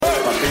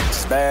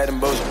bad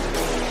and bullshit.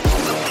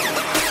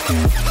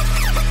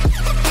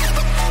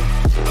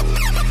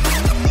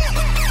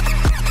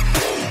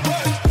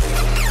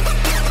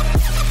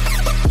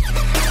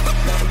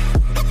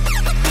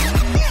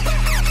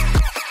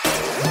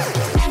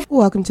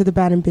 Welcome to the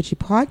Bad and Bitchy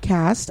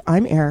podcast.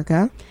 I'm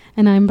Erica.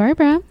 And I'm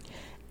Barbara.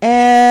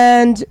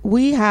 And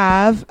we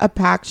have a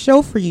packed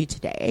show for you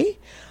today.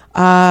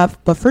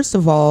 But first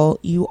of all,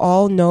 you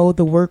all know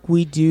the work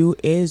we do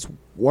is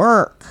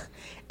work.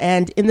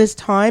 And in this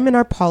time in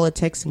our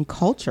politics and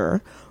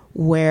culture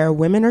where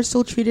women are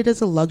still treated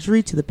as a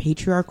luxury to the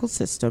patriarchal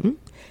system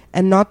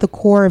and not the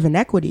core of an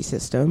equity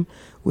system,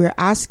 we're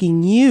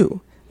asking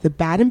you, the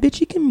Bad and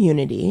Bitchy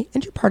community,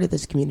 and you're part of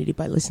this community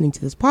by listening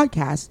to this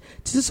podcast,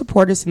 to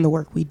support us in the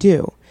work we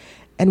do.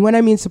 And when I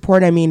mean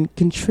support, I mean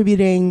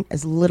contributing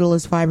as little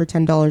as $5 or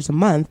 $10 a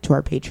month to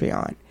our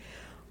Patreon.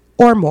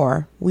 Or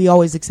more. We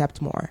always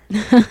accept more.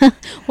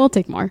 We'll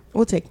take more.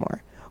 We'll take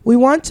more. We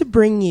want to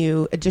bring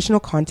you additional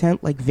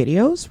content like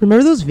videos.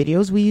 Remember those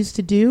videos we used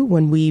to do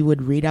when we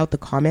would read out the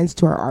comments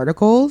to our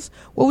articles?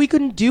 Well, we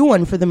couldn't do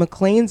one for the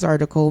McLean's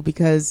article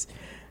because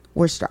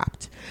we're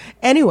strapped.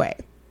 Anyway,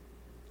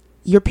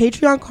 your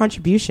Patreon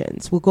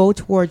contributions will go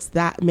towards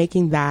that,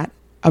 making that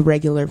a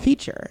regular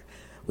feature.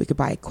 We could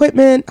buy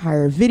equipment,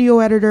 hire a video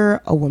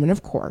editor, a woman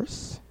of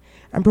course,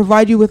 and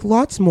provide you with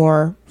lots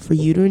more for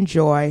you to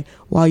enjoy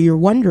while you're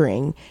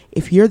wondering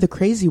if you're the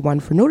crazy one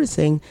for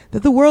noticing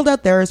that the world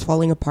out there is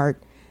falling apart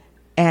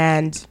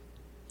and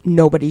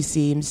nobody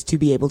seems to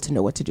be able to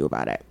know what to do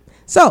about it.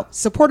 So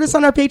support us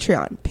on our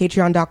Patreon,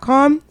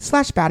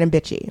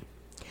 patreon.com/badandbitchy.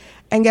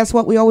 And guess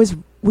what?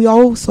 We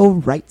also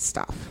write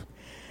stuff.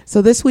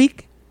 So this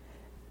week,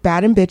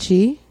 Bad and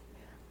Bitchy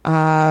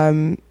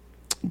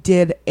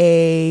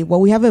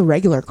we have a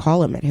regular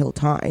column at Hill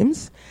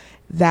Times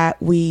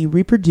that we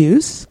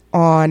reproduce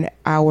on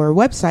our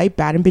website,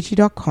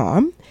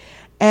 badandbitchy.com.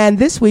 And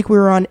this week we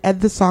were on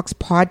Ed the Sock's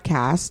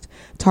podcast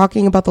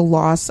talking about the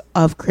loss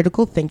of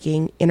critical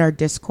thinking in our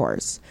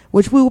discourse,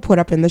 which we will put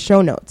up in the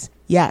show notes.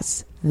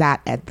 Yes,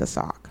 that Ed the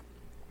Sock.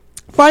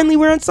 Finally,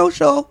 we're on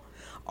social.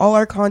 All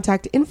our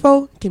contact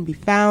info can be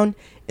found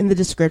in the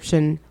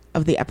description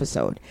of the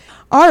episode.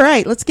 All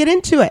right, let's get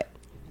into it.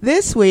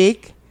 This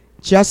week,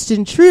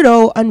 Justin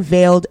Trudeau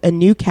unveiled a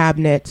new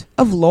cabinet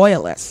of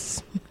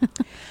loyalists.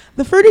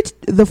 The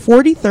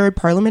 43rd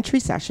parliamentary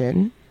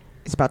session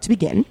is about to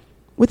begin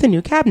with a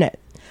new cabinet,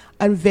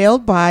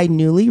 unveiled by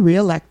newly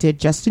re-elected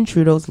Justin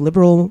Trudeau's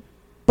Liberal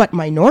but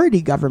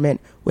minority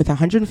government with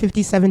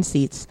 157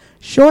 seats,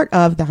 short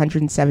of the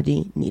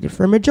 170 needed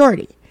for a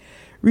majority.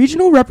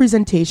 Regional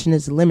representation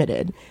is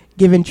limited,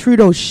 given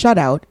Trudeau's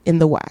shutout in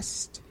the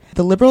West.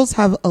 The Liberals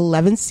have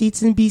 11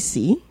 seats in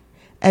BC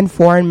and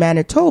 4 in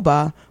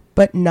Manitoba,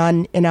 but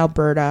none in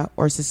Alberta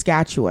or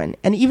Saskatchewan.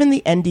 And even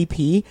the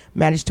NDP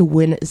managed to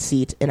win a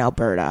seat in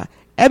Alberta.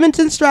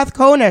 Edmonton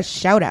Strathcona,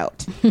 shout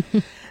out.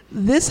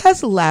 This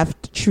has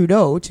left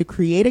Trudeau to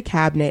create a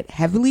cabinet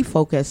heavily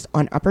focused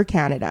on Upper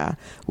Canada,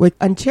 with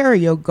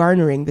Ontario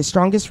garnering the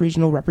strongest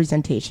regional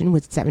representation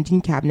with 17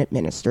 cabinet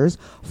ministers,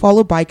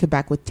 followed by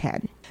Quebec with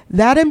 10.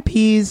 That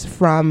MPs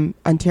from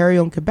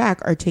Ontario and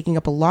Quebec are taking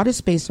up a lot of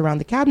space around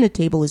the cabinet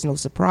table is no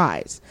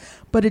surprise.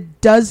 But it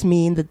does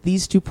mean that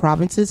these two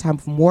provinces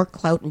have more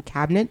clout in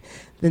cabinet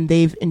than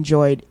they've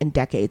enjoyed in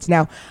decades.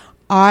 Now,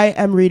 I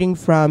am reading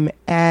from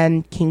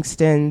Anne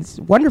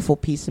Kingston's wonderful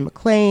piece in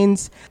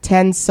Maclean's,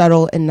 10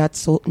 subtle and not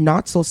so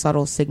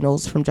subtle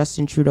signals from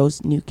Justin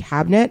Trudeau's new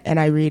cabinet. And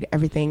I read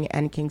everything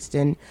Anne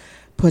Kingston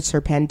puts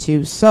her pen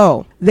to.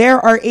 So there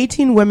are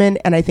 18 women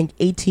and I think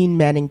 18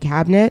 men in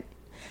cabinet.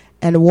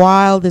 And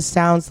while this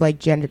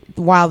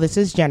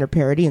is gender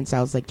parity and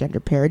sounds like gender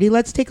parity,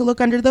 let's take a look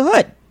under the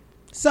hood.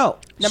 So,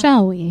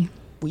 shall we?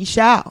 We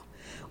shall.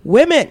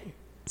 Women.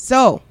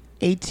 So,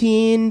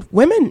 18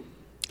 women.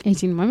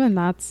 18 women,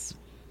 that's...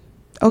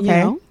 Okay,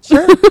 you know.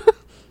 Sure.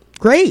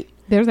 Great.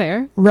 They're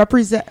there.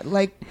 Represent,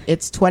 like,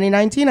 it's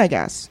 2019, I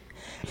guess.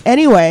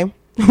 Anyway,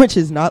 which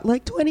is not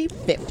like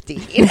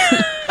 2015.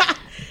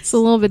 It's a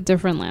little bit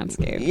different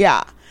landscape.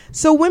 Yeah.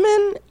 So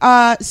women,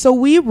 so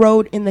we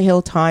wrote in the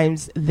Hill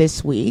Times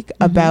this week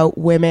about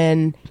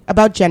women,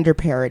 about gender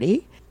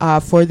parity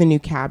for the new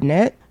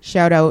cabinet.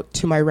 Shout out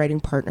to my writing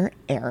partner,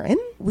 Erin.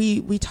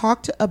 We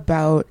talked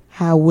about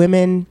how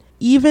women,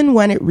 even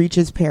when it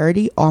reaches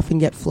parity, often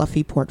get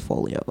fluffy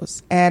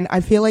portfolios. And I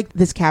feel like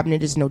this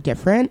cabinet is no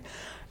different,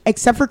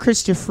 except for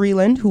Chrystia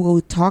Freeland, who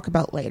we'll talk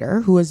about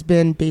later, who has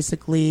been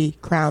basically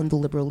crowned the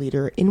Liberal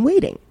leader in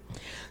waiting.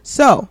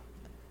 So,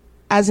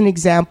 as an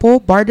example,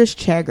 Bardish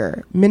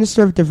Chagger,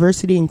 Minister of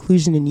Diversity,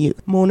 Inclusion and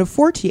Youth. Mona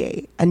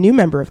Fortier, a new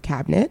member of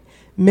Cabinet,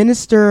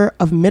 Minister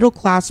of Middle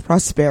Class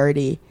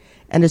Prosperity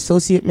and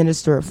Associate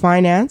Minister of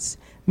Finance.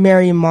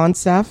 Mariam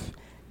Monsef,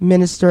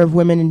 Minister of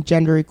Women and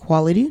Gender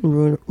Equality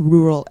and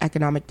Rural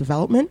Economic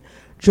Development.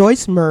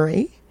 Joyce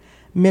Murray,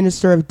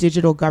 Minister of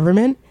Digital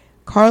Government.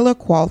 Carla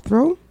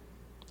Qualtrough,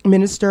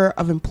 Minister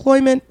of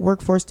Employment,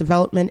 Workforce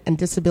Development and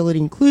Disability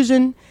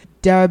Inclusion.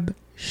 Deb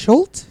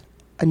Schultz,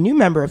 a new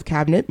member of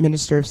Cabinet,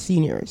 Minister of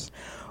Seniors.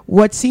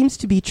 What seems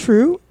to be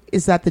true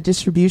is that the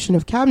distribution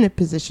of cabinet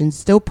positions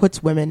still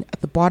puts women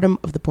at the bottom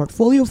of the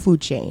portfolio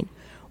food chain,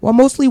 while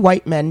mostly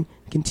white men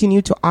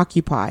continue to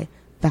occupy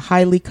the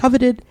highly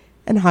coveted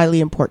and highly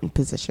important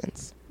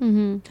positions.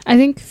 Mm-hmm. I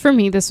think for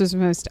me, this was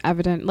most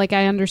evident. Like,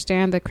 I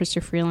understand that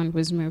Chrystia Freeland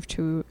was moved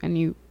to a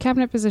new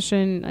cabinet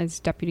position as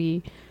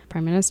deputy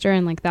prime minister,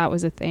 and like that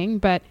was a thing.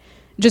 But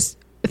just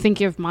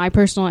thinking of my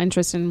personal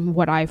interest in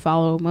what I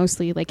follow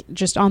mostly, like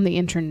just on the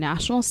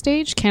international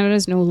stage, Canada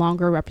is no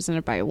longer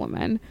represented by a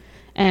woman.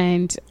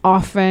 And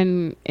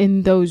often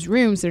in those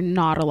rooms, there are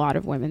not a lot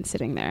of women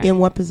sitting there. In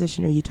what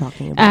position are you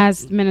talking about?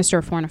 As Minister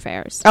of Foreign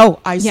Affairs. Oh,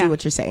 I see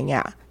what you're saying.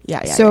 Yeah.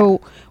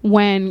 So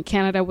when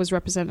Canada was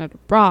represented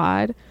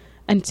abroad,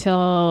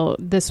 until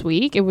this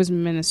week, it was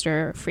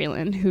Minister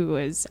Freeland who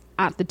was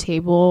at the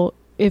table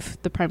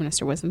if the Prime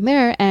Minister wasn't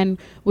there, and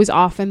was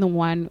often the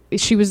one,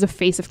 she was the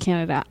face of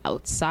Canada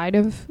outside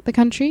of the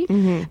country.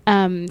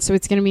 Mm-hmm. So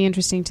it's going to be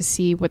interesting to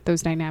see what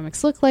those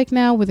dynamics look like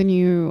now with a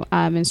new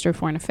Minister of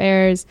Foreign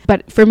Affairs.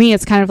 But for me,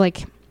 it's kind of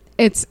like,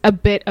 it's a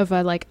bit of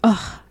a like,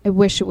 I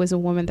wish it was a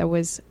woman that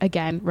was,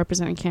 again,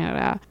 representing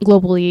Canada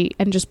globally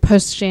and just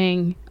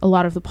pushing a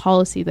lot of the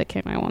policy that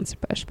Canada wants to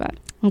push. But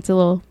it's a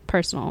little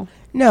personal.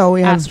 No,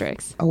 we have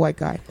asterisk. A white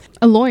guy.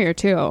 A lawyer,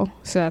 too.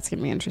 So that's going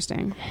to be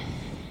interesting.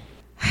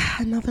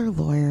 Another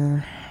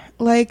lawyer.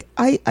 Like,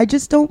 I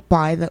just don't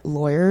buy that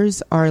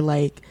lawyers are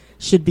like,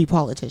 should be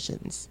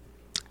politicians.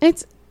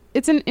 It's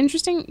an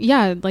interesting,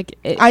 like,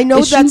 I know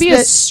it shouldn't be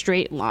a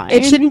straight line.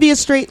 It shouldn't be a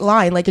straight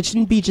line. Like, it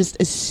shouldn't be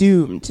just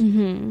assumed.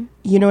 Mm-hmm.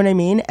 You know what I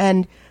mean?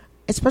 And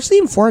especially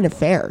in foreign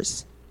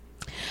affairs.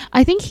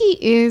 I think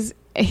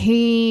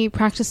he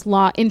practiced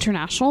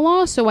international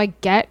law, so I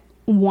get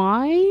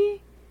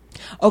why.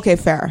 Okay,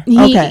 fair.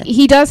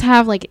 He does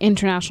have like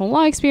international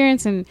law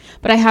experience,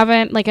 but I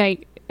haven't,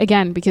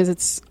 again, because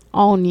it's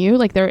all new,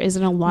 like there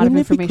isn't a lot of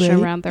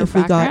information around their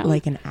background. We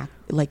got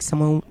like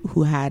someone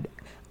who had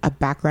a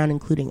background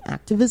including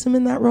activism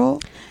in that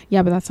role.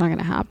 Yeah, but that's not going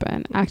to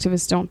happen.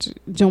 Activists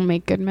don't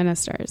make good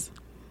ministers.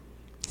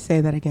 Say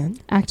that again.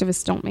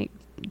 Activists don't make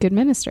good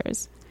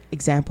ministers.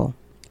 Example.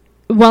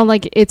 Well,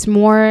 like it's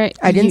more.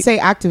 I didn't say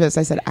activist.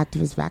 I said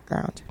activist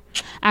background.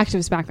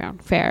 Activist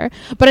background, fair.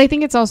 But I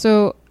think it's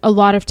also a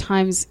lot of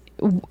times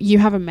you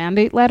have a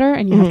mandate letter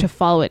and you have to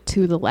follow it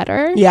to the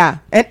letter. Yeah,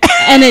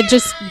 and it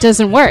just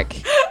doesn't work.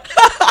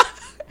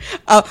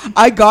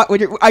 I got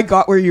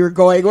where you were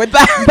going with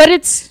that. But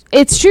it's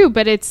true.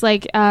 But it's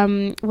like,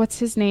 what's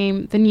his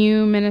name? The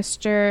new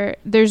minister.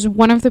 There's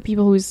one of the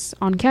people who's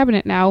on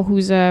cabinet now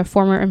who's a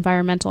former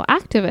environmental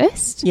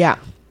activist. Yeah,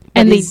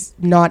 and he's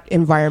not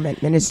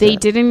environment minister. They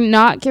didn't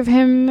not give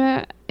him.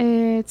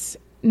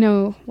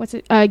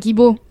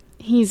 Guibault.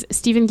 He's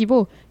Stephen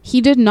Guibault.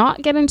 He did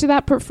not get into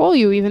that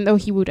portfolio, even though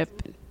he would have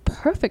been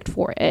perfect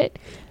for it,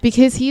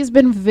 because he's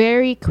been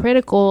very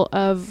critical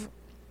of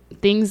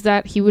things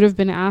that he would have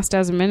been asked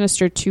as a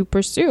minister to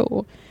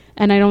pursue.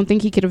 And I don't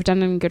think he could have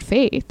done it in good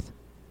faith.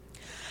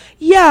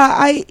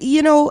 Yeah,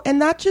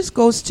 and that just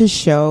goes to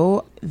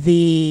show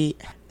the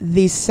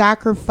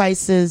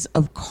sacrifices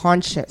of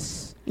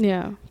conscience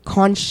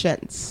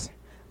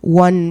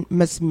one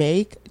must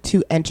make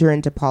to enter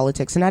into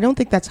politics. And I don't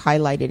think that's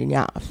highlighted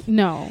enough.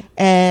 No.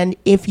 And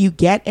if you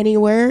get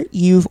anywhere,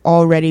 you've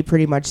already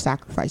pretty much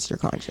sacrificed your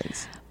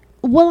conscience.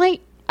 Well,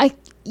 I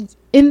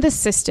in the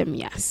system,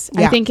 yes.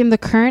 Yeah. I think in the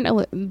current,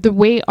 the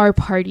way our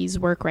parties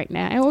work right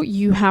now,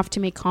 you have to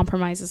make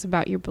compromises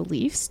about your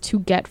beliefs to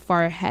get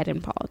far ahead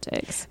in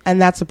politics. And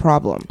that's a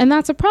problem.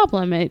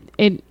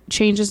 It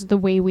changes the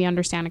way we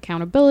understand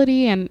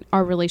accountability and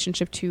our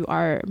relationship to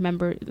our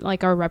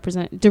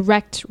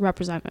direct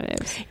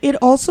representatives. It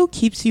also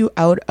keeps you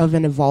out of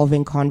an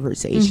evolving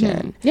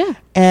conversation. Mm-hmm. Yeah.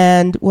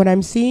 And what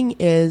I'm seeing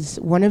is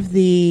one of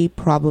the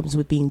problems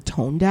with being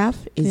tone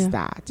deaf is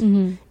that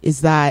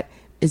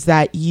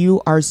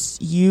you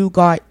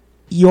got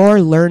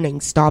your learning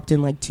stopped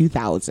in like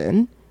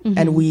 2000,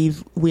 and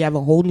we have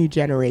a whole new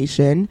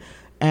generation,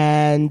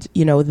 and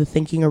the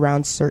thinking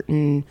around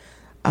certain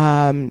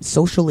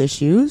social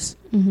issues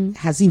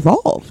has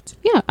evolved.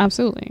 Yeah,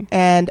 absolutely.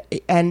 And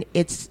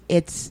it's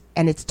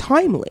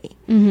timely.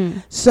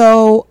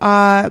 So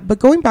but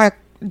going back,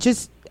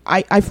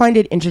 I find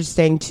it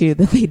interesting too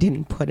that they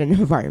didn't put an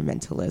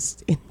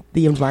environmentalist in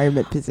the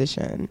environment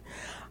position.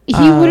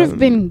 He would have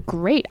been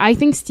great. I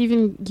think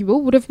Stephen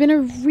Guibault would have been a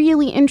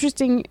really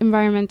interesting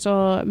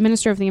environmental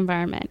minister of the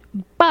environment,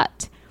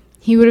 but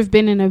he would have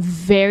been in a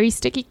very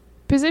sticky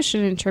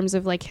position in terms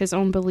of like his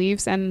own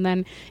beliefs, and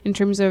then in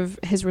terms of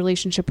his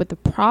relationship with the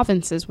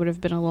provinces would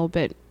have been a little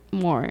bit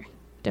more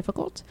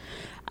difficult.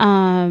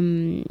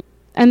 And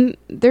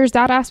there's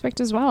that aspect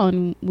as well,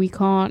 and we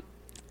can't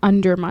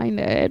undermine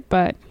it,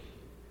 but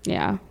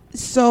yeah.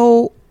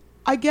 So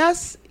I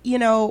guess,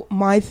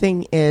 my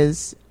thing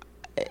is,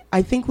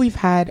 I think we've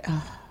had,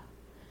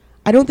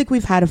 I don't think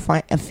we've had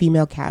a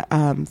female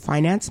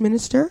finance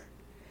minister.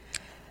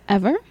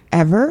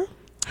 Ever?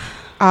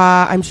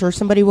 I'm sure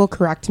somebody will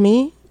correct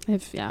me.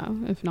 If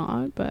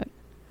not, but.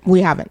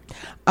 We haven't.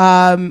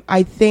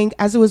 I think,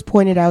 as it was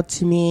pointed out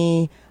to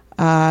me,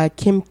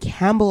 Kim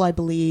Campbell, I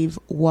believe,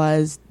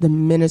 was the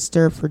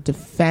Minister for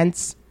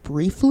Defense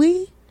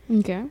briefly.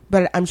 Okay.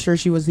 But I'm sure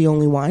she was the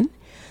only one.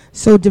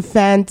 So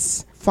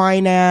defense,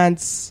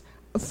 finance,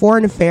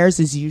 foreign affairs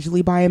is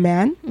usually by a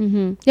man.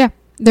 Mm-hmm. Yeah.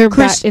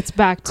 It's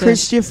back to...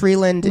 Chrystia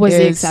Freeland was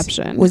the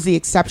exception. Was the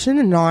exception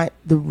and not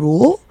the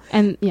rule.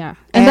 And yeah.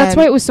 And that's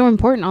why it was so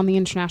important on the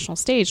international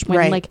stage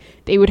when like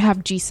they would have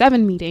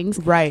G7 meetings.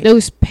 Right.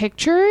 Those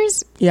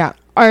pictures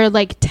are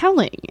like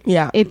telling.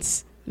 Yeah.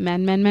 It's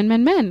men.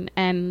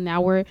 And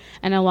now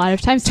and a lot of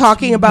times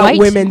talking about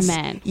women's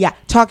men. Yeah.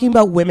 Talking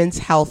about women's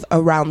health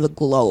around the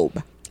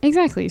globe.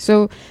 Exactly.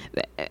 So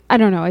I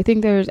don't know. I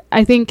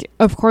think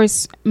of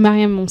course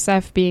Mariam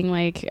Monsef being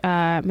like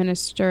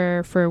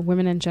Minister for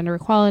Women and Gender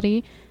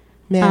Equality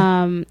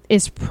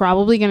is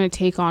probably going to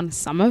take on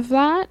some of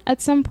that at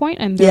some point,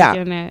 and they're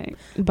gonna.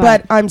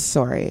 But I'm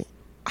sorry.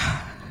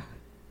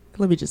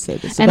 Let me just say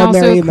this. And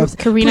also,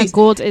 Karina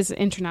Gould is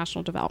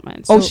international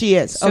development. So, she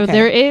is. So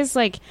there is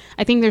I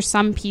think there's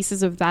some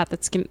pieces of that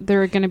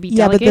they're going to be delegated.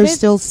 Yeah, but they're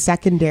still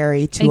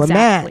secondary to a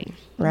man.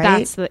 Right?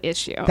 That's the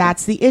issue.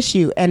 That's the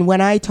issue. And when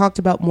I talked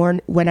about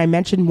when I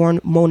mentioned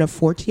Mona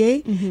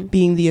Fortier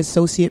being the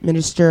Associate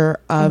Minister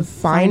of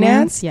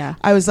Finance,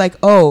 I was like,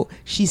 oh,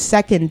 she's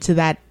second to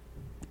that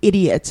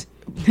idiot,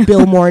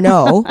 Bill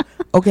Morneau,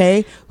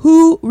 okay,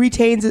 who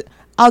retains it.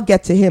 I'll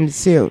get to him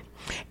soon.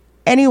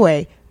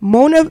 Anyway,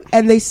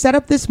 and they set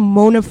up this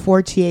Mona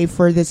Fortier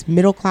for this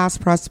middle class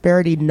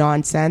prosperity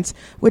nonsense,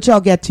 which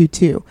I'll get to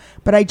too.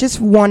 But I just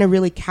want to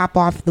really cap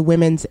off the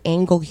women's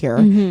angle here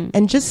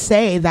and just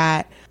say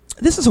that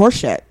this is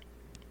horseshit.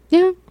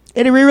 Yeah.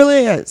 It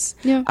really is.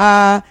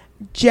 Yeah.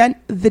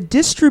 The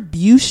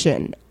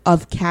distribution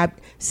of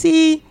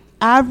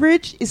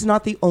average is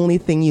not the only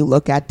thing you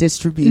look at.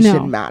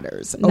 Distribution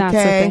matters. Okay. That's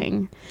the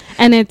thing.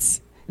 And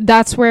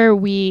that's where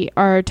we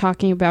are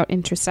talking about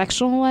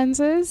intersectional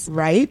lenses.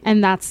 Right.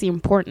 And that's the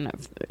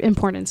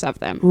importance of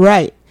them.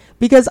 Right.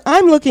 Because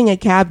I'm looking at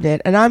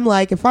cabinet and I'm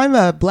like, if I'm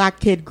a black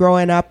kid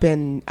growing up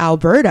in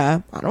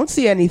Alberta, I don't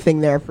see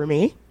anything there for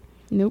me.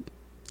 Nope.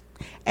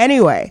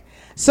 Anyway,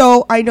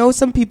 so I know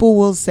some people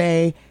will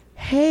say,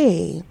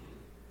 hey,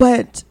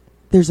 but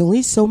there's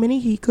only so many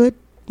he could,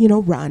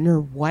 run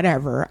or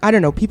whatever. I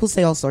don't know. People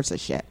say all sorts of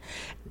shit.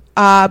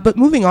 But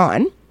moving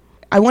on.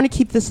 I want to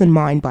keep this in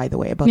mind, by the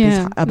way, about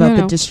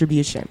the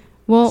distribution.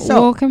 Well,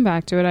 we'll come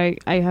back to it.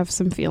 I have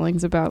some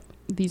feelings about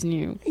these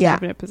new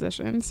cabinet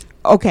positions.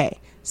 Okay.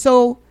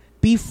 So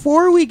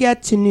before we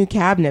get to new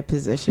cabinet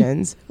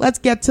positions, let's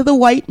get to the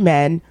white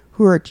men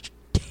who are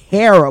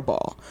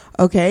terrible.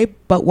 Okay.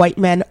 But white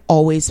men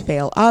always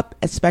fail up,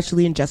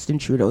 especially in Justin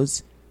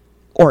Trudeau's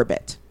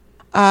orbit.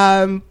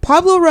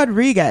 Pablo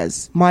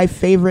Rodriguez, my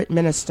favorite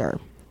minister.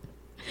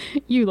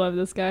 You love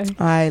this guy.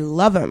 I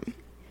love him.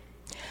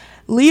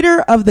 Leader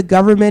of the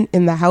government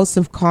in the House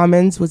of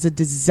Commons, was a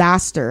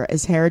disaster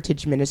as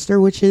heritage minister,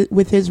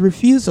 with his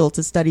refusal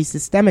to study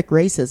systemic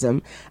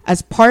racism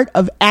as part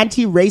of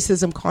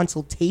anti-racism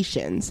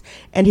consultations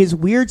and his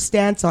weird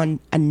stance on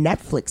a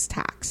Netflix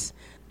tax.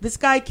 This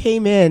guy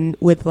came in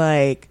with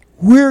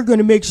we're going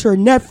to make sure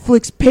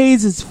Netflix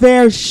pays its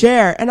fair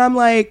share. And I'm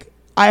like,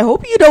 I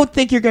hope you don't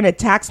think you're going to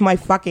tax my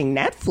fucking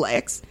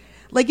Netflix.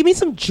 Give me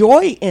some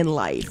joy in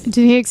life. Did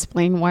he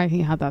explain why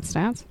he had that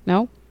stance?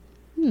 No?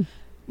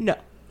 No.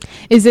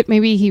 Is it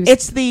maybe he was...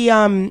 It's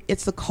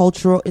the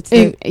cultural... It's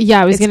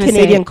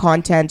Canadian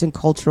content and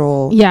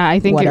cultural... Yeah,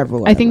 I think...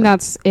 Whatever. I think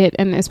that's it.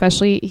 And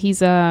especially, he's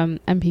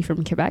MP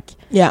from Quebec.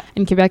 Yeah.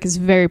 And Quebec is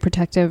very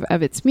protective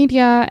of its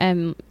media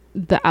and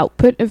the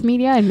output of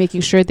media and making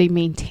sure they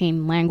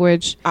maintain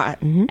language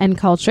and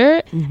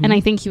culture. Mm-hmm. And I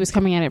think he was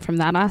coming at it from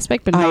that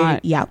aspect, but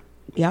not...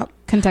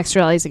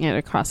 contextualizing it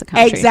across the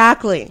country.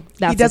 Exactly.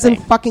 He doesn't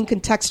fucking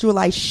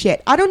contextualize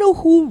shit. I don't know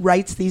who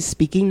writes these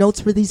speaking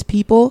notes for these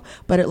people,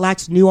 but it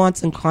lacks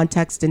nuance and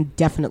context and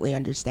definitely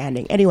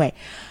understanding. Anyway,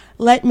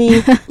 let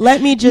me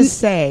just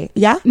say,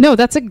 yeah? No,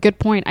 that's a good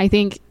point. I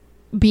think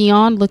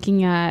beyond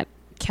looking at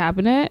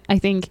cabinet, I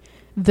think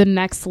the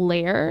next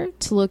layer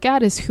to look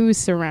at is who's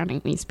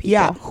surrounding these people.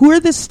 Yeah, who are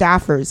the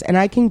staffers? And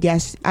I can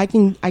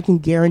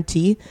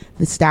guarantee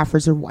the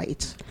staffers are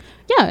white.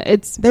 Yeah,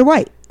 they're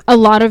white. A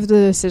lot of the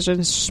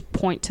decisions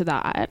point to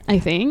that, I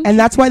think. And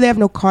that's why they have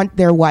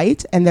they're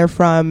white and they're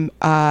from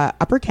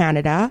Upper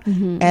Canada.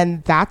 Mm-hmm.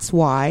 And that's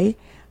why,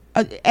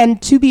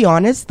 and to be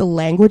honest, the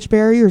language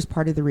barrier is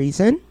part of the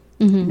reason.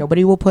 Mm-hmm.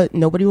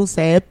 Nobody will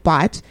say it,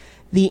 but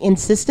the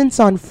insistence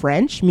on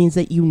French means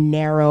that you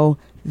narrow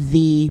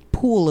the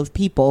pool of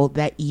people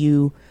that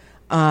you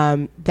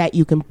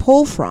can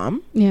pull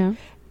from. Yeah.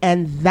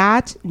 And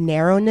that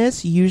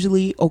narrowness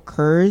usually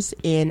occurs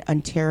in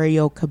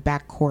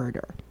Ontario-Quebec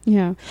corridor.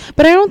 Yeah.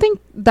 But I don't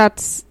think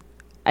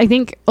I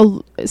think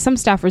some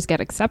staffers get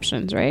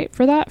exceptions, right?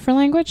 For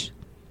language?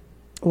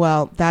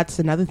 Well, that's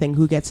another thing.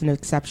 Who gets an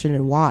exception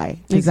and why?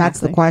 Because that's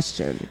the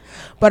question.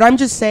 But I'm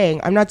just saying,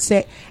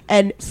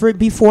 and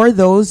before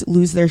those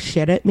lose their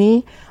shit at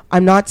me,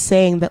 I'm not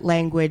saying that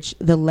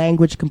the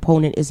language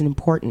component isn't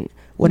important.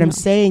 What I'm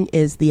saying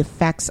is the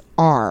effects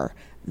are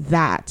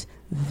that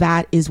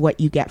that is what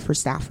you get for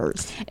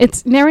staffers.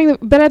 It's narrowing,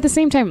 but at the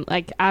same time,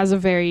 like as a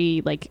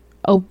very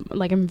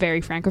I'm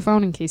very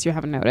francophone, in case you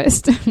haven't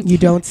noticed. You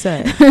don't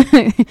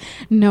say.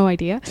 No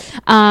idea.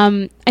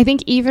 I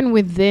think even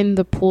within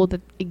the pool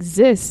that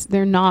exists,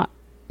 they're not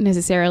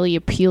necessarily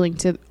appealing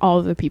to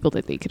all the people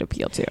that they could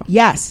appeal to.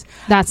 Yes.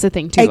 That's the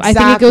thing too. Exactly. I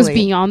think it goes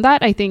beyond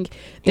that. I think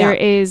there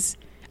is,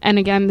 and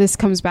again, this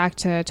comes back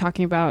to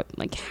talking about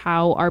like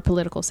how our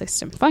political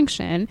system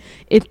function.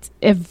 It's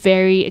a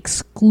very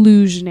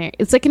exclusionary.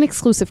 It's like an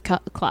exclusive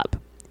club.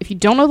 If you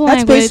don't know the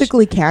language, that's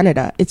basically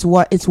Canada. It's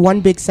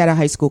one big set of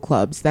high school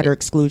clubs that are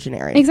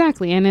exclusionary.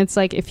 Exactly. And it's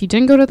like, if you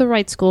didn't go to the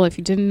right school, if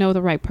you didn't know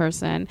the right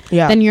person,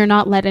 then you're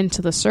not let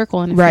into the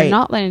circle. And if you're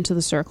not let into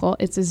the circle,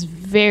 it's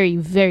very,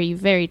 very,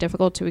 very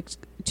difficult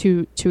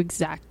to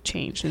exact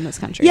change in this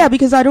country. Yeah,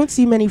 because I don't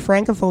see many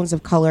francophones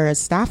of color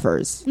as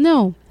staffers.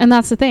 No. And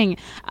that's the thing.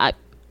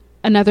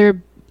 Another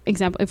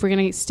example, if we're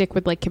going to stick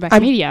with like Quebec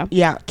media.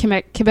 Yeah.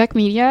 Quebec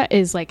media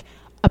is like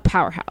a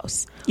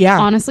powerhouse. Yeah.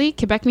 Honestly,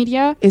 Quebec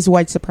media is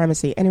white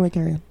supremacy. Anyway,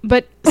 carry on.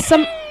 But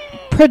some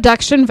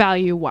production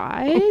value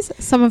wise,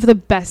 some of the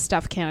best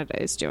stuff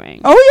Canada is doing.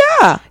 Oh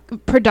yeah.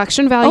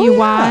 Production value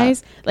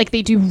wise, like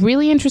they do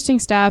really interesting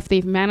stuff.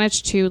 They've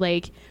managed to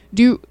like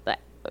do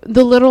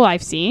the little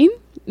I've seen,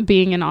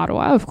 being in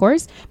Ottawa, of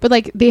course, but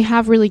like they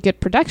have really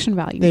good production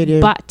value. They do.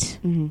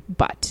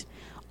 But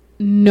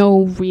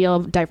no real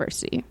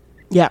diversity.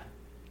 Yeah.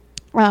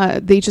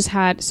 They just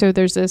had, so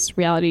there's this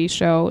reality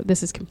show,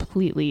 this is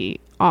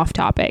completely off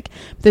topic,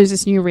 there's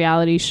this new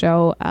reality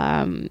show,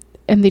 and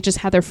they just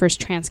had their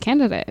first trans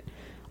candidate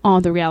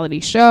on the reality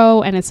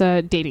show, and it's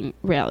a dating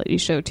reality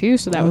show too,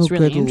 so that was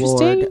really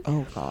interesting. Lord.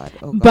 Oh god.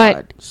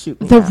 But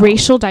the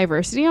racial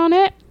diversity on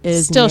it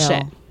is still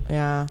shit.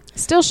 Yeah,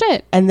 still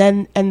shit. And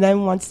then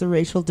once the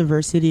racial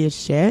diversity is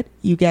shit,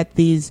 you get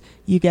things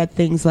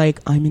like,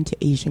 I'm into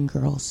Asian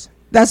girls.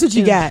 That's what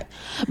you get.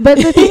 But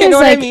the thing is,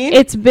 like, I mean?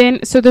 It's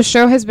been, so the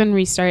show has been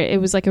restarted.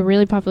 It was like a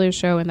really popular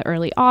show in the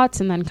early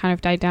aughts and then kind of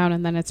died down,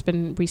 and then it's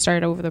been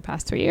restarted over the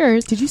past 3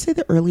 years. Did you say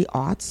the early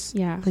aughts?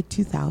 Yeah. Like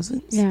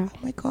 2000s? Yeah. Oh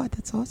my God,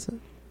 that's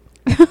awesome.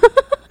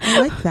 I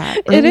like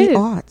that. Early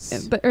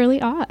aughts. The early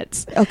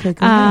aughts. Okay,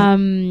 go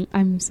ahead.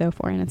 I'm so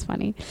foreign, it's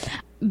funny.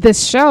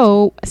 This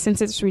show,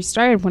 since it's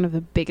restarted, one of the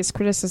biggest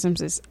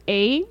criticisms is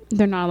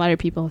they're not a lot of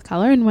people of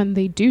color, and when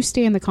they do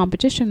stay in the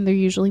competition, they're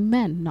usually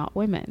men, not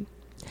women.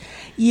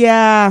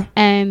 Yeah.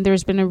 And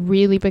there's been a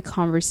really big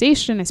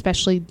conversation,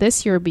 especially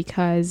this year,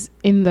 because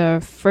in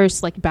the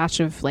first like batch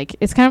of like,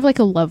 it's kind of like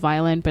a Love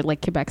Island, but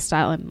like Quebec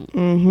style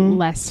and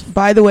less.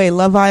 By the way,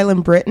 Love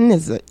Island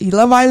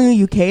Love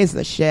Island UK is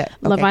the shit. Okay,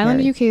 Love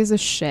Island UK is the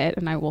shit,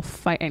 and I will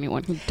fight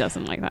anyone who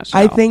doesn't like that show.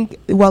 I think,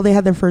 well, they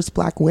had their first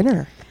black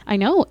winner. I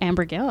know,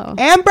 Amber Gill.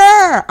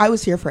 Amber! I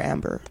was here for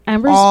Amber.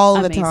 Amber's all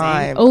amazing. The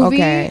time. Ovi,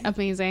 okay.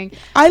 Amazing.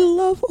 I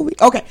love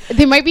Ovi. Okay.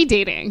 They might be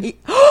dating.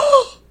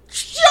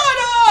 Shut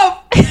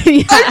up!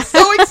 Yeah. I'm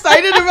so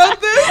excited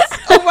about this.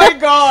 Oh my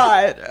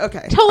God.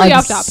 Okay. Totally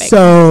off topic.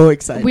 So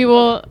excited. We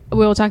will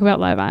talk about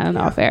Love Island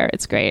off air.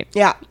 It's great.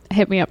 Yeah.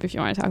 Hit me up if you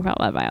want to talk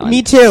about Love Island.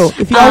 Me too.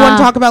 If y'all want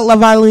to talk about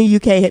Love Island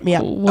UK, hit me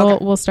up.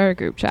 We'll start a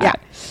group chat. Yeah.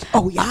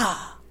 Oh yeah.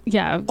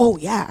 Yeah. Oh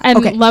yeah.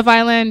 And Love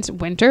Island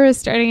Winter is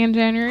starting in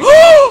January.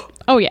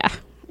 Oh yeah.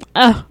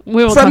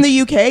 We will from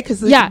the UK, because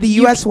the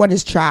US one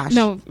is trash.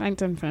 No, I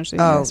didn't finish the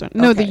US one.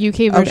 No, the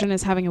UK version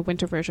is having a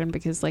winter version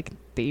because like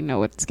they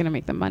know it's going to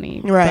make them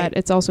money. Right. But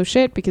it's also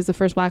shit because the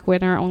first black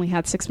winner only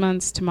had 6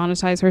 months to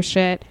monetize her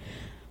shit.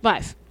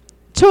 But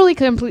totally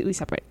completely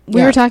separate.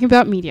 We were talking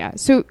about media.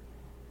 So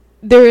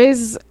there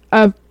is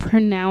a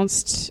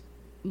pronounced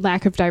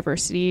lack of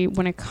diversity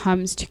when it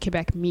comes to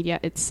Quebec media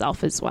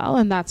itself as well,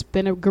 and that's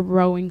been a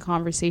growing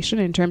conversation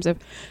in terms of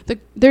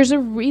there's a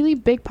really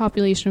big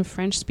population of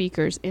French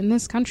speakers in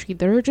this country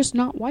that are just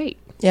not white.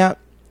 Yeah.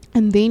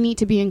 And they need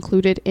to be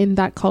included in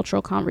that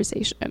cultural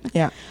conversation.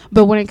 Yeah.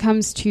 But when it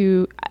comes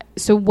to,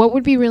 so what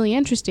would be really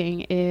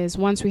interesting is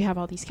once we have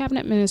all these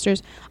cabinet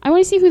ministers, I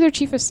want to see who their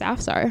chief of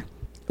staffs are.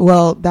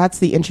 Well, that's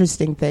the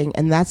interesting thing,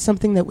 and that's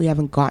something that we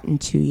haven't gotten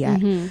to yet.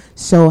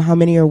 So how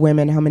many are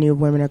women? How many are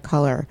women of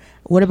color?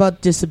 What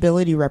about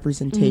disability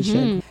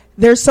representation?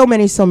 There's so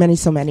many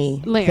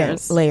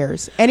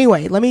layers.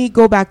 Anyway, let me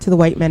go back to the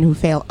white men who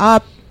fail.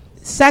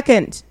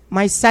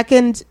 My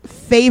second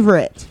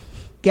favorite.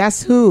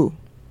 Guess who?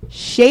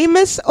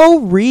 Seamus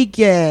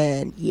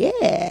O'Regan.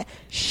 Yeah.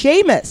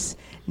 Seamus.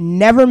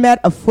 Never met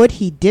a foot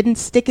he didn't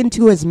stick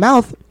into his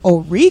mouth.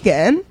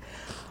 O'Regan.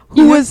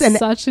 Who was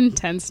such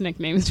intense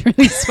nicknames for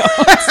these folks.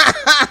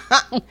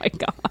 Oh my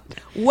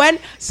God.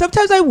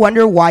 Sometimes I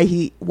wonder why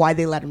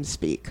they let him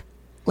speak.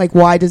 Like,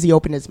 why does he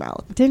open his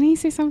mouth? Didn't he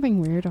say something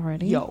weird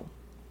already?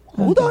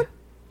 Hold on.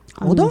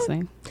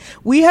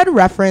 We had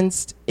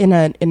referenced in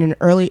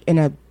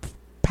a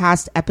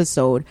past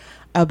episode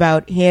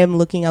about him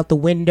looking out the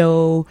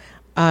window.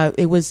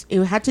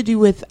 It had to do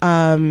with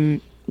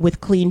clean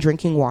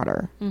drinking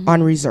water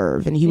on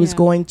reserve, and he was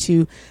going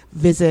to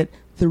visit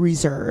the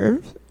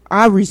reserve.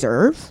 I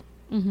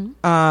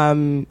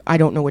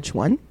don't know which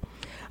one,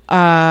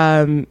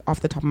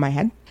 off the top of my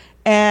head.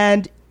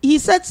 And he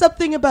said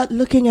something about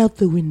looking out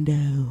the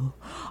window.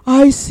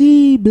 I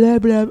see blah,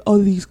 blah, all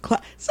these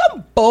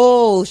some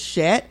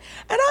bullshit.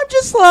 And I'm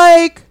just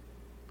like,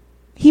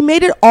 he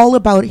made it all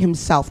about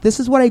himself. This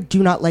is what I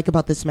do not like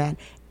about this man.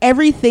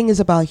 Everything is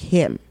about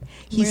him.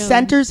 He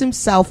centers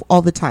himself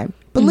all the time.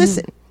 But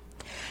listen,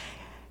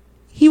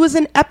 he was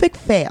an epic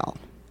fail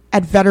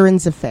at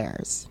Veterans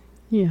Affairs.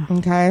 Yeah.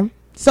 Okay.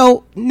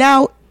 So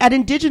now at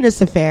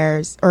Indigenous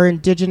Affairs or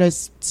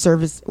Indigenous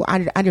Service, well,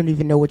 I don't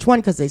even know which one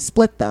because they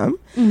split them.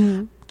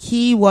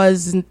 He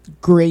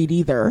wasn't great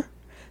either.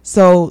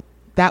 So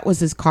that was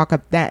his cock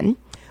up then.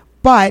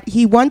 But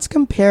he once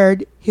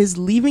compared his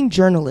leaving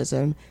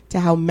journalism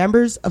to how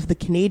members of the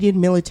Canadian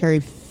military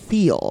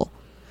feel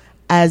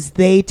as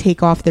they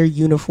take off their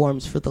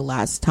uniforms for the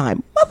last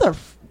time.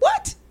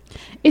 What?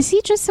 Is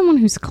he just someone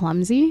who's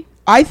clumsy?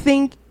 I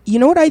think, you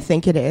know what I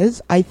think it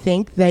is? I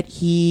think that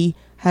he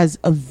has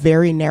a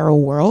very narrow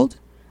world.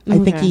 I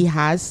think he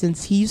has,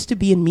 since he used to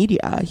be in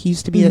media. He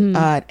used to be an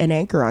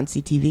anchor on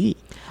CTV.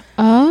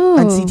 Oh.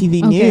 On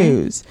CTV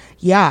News.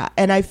 Yeah.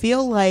 And I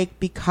feel like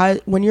because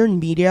when you're in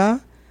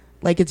media,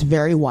 like it's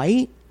very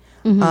white.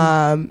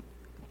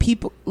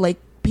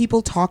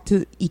 People talk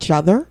to each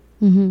other.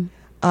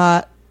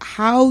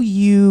 How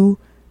you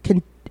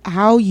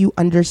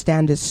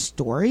understand a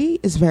story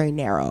is very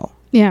narrow.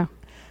 Yeah.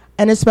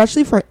 And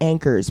especially for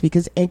anchors,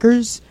 because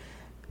anchors,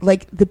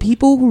 like the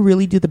people who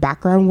really do the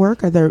background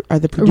work are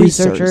the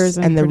producers researchers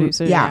and the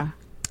producers. Yeah.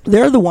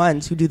 They're the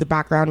ones who do the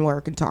background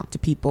work and talk to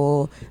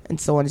people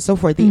and so on and so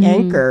forth. The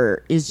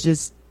anchor is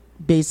just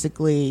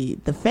basically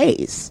the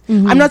face.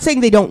 I'm not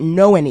saying they don't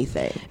know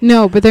anything.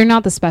 No, but they're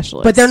not the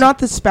specialists. But they're not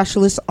the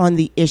specialists on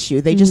the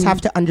issue. They just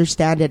have to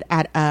understand it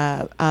at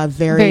a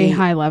very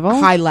high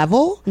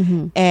level.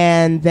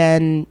 And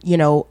then,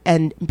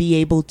 and be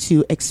able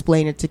to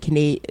explain it to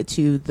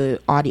the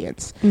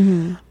audience.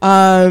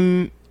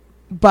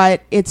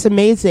 But it's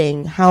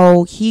amazing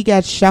how he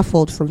gets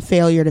shuffled from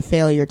failure to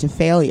failure to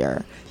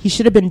failure. He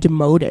should have been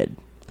demoted.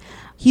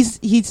 He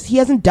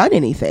hasn't done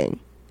anything.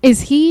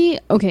 Is he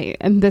okay?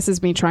 And this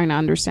is me trying to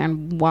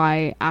understand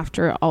why,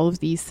 after all of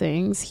these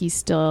things, he's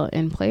still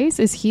in place.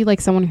 Is he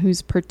like someone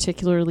who's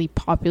particularly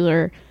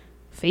popular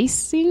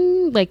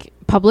facing, like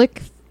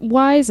public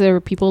wise, or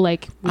people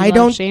like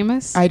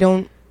Seamus? I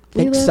don't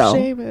think so.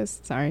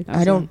 Seamus. Sorry,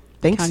 I don't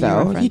think so.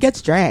 Reference. He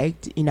gets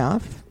dragged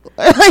enough.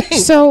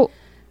 So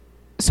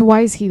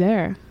why is he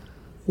there?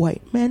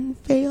 White men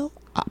fail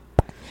up.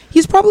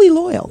 He's probably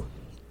loyal.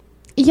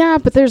 Yeah,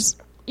 but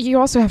you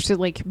also have to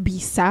like be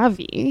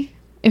savvy.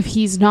 If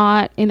he's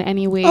not in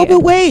any way... Oh,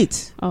 but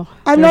wait.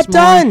 I'm not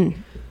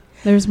done.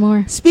 There's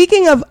more.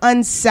 Speaking of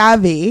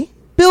unsavvy,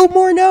 Bill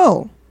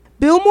Morneau.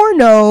 Bill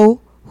Morneau,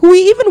 who we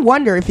even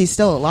wonder if he's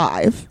still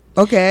alive.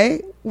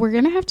 Okay? We're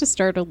going to have to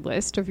start a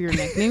list of your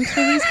nicknames for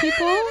these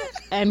people.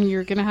 And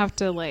you're going to have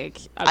to, like,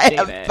 update I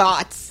have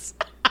thoughts.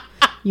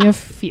 You have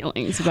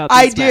feelings about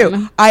these men. I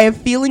do. I have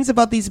feelings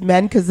about these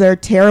men because they're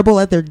terrible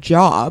at their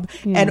job.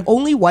 Yeah. And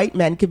only white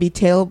men could be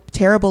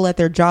terrible at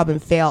their job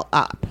and fail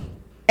up.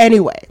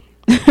 Anyway.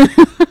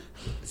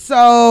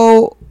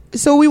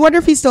 So we wonder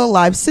if he's still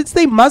alive. Since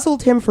they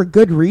muzzled him for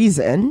good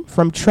reason,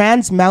 from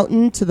Trans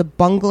Mountain to the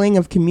bungling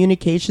of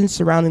communications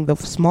surrounding the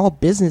small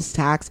business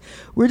tax,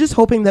 we're just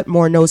hoping that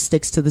Morneau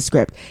sticks to the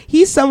script.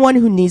 He's someone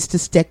who needs to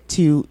stick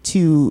to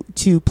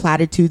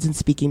platitudes and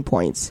speaking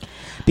points,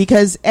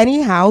 because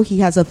anyhow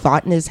he has a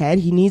thought in his head.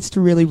 He needs to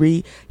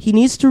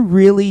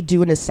really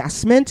do an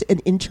assessment,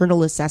 an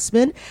internal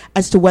assessment,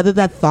 as to whether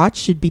that thought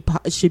should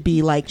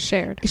be like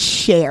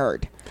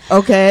shared.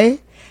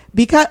 Okay,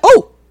 because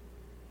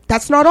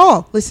that's not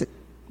all. Listen.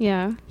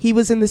 Yeah. He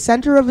was in the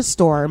center of a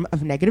storm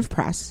of negative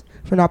press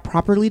for not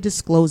properly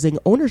disclosing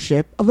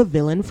ownership of a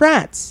villa in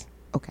France.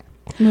 Okay.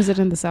 Was it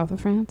in the south of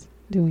France?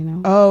 Do we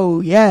know? Oh,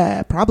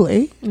 yeah,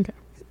 probably. Okay.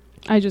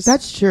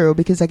 That's true,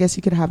 because I guess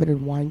you could have it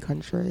in wine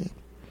country.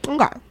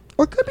 Okay.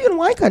 Or it could be in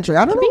wine country.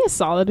 I don't know. Could be a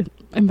solid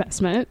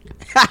investment.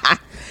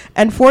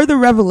 And for the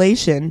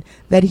revelation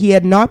that he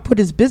had not put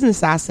his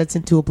business assets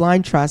into a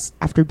blind trust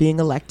after being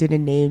elected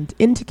and named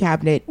into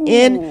cabinet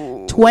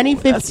in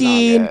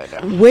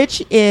 2015,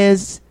 which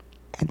is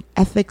an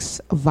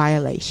ethics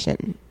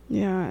violation.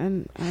 Yeah,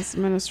 and as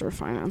Minister of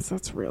Finance,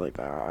 that's really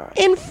bad.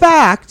 In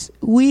fact,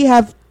 we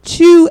have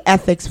three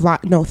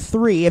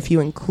if you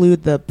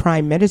include the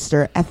Prime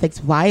Minister, ethics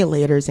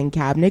violators in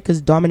cabinet,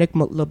 because Dominic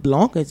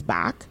LeBlanc is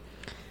back.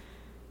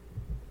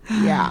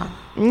 Yeah.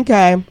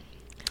 Okay.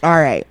 All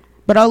right.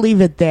 But I'll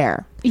leave it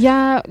there.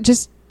 Yeah.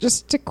 Just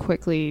to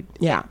quickly.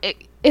 Yeah.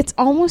 It's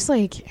almost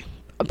like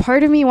a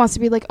part of me wants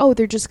to be like, oh,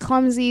 they're just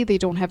clumsy. They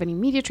don't have any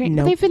media training.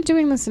 Nope. They've been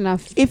doing this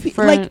enough.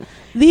 For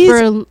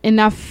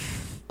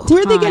enough. Who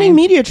are they getting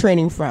media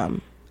training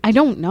from? I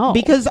don't know.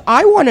 Because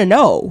I want to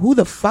know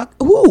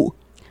who.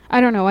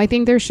 I don't know. I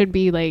think there should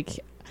be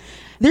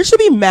there should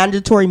be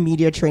mandatory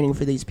media training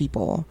for these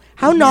people.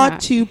 How not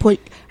to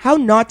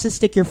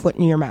stick your foot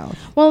in your mouth.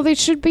 Well, there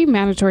should be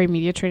mandatory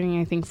media training,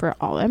 I think, for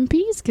all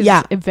MPs,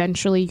 because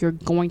eventually you're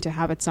going to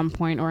have at some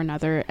point or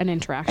another an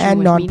interaction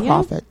with media.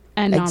 And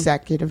and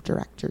executive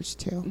directors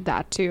too.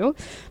 That too,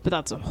 but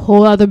that's a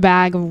whole other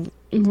bag of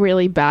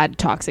really bad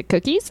toxic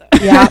cookies.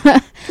 Yeah.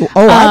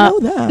 I know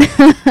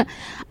that.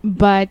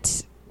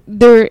 But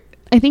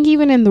I think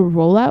even in the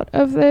rollout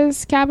of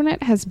this cabinet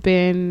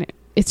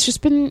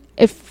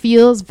it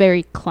feels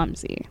very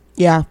clumsy.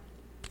 Yeah,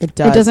 it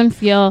does. It doesn't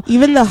feel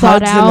even the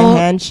hugs and the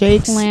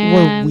handshakes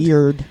planned. were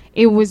weird.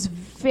 It was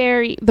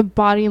the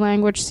body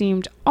language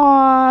seemed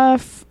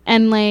off,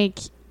 and like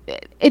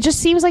it just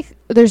seems like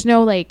there's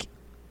no like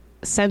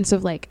sense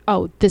of like,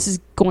 oh, this is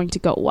going to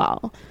go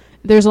well.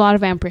 There's a lot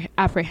of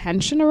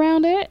apprehension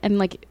around it, and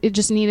like it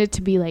just needed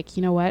to be like,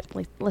 you know what,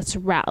 like let's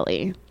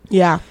rally.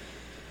 Yeah.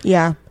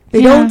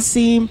 They don't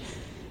seem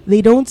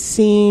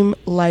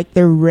like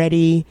they're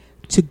ready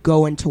to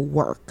go into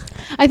work.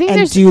 I think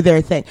and do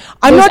their thing.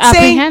 I'm not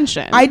saying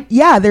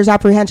there's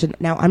apprehension.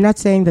 Now, I'm not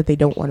saying that they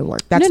don't want to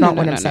work. That's not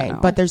what I'm saying.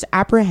 But there's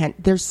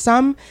there's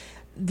some,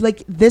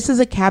 like, this is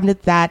a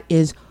cabinet that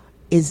is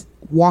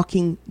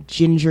walking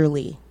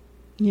gingerly.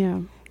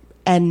 Yeah.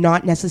 And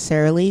not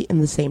necessarily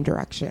in the same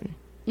direction.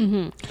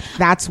 Mm-hmm.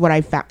 That's what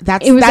I found.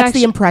 That's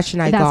the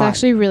impression I got. That's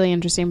actually really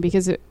interesting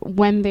because I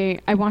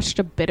watched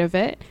a bit of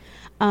it.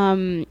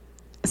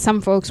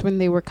 Some folks, when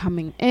they were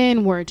coming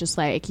in, were just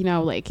like, you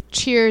know, like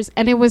cheers.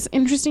 And it was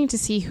interesting to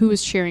see who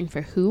was cheering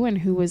for who and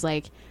who was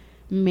like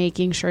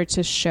making sure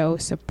to show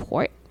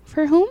support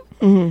for whom.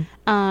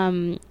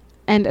 Mm-hmm.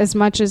 And as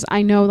much as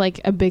I know, like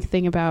a big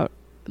thing about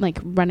like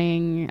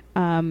running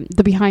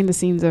the behind the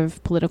scenes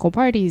of political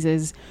parties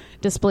is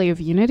display of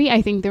unity.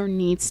 I think there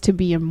needs to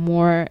be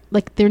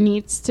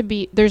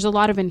there's a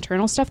lot of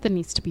internal stuff that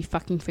needs to be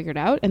fucking figured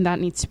out, and that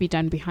needs to be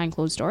done behind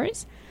closed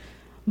doors.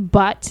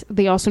 But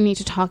they also need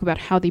to talk about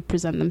how they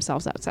present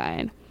themselves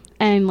outside.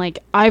 And like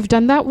I've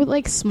done that with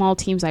like small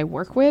teams I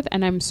work with,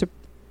 and I'm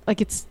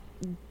it's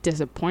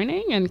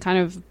disappointing and kind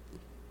of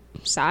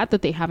sad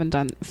that they haven't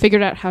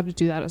figured out how to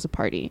do that as a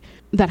party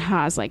that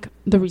has like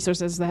the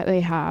resources that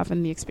they have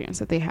and the experience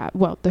that they have.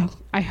 Well,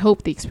 I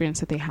hope the experience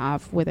that they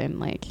have within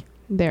like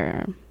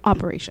their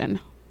operation.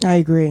 I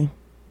agree.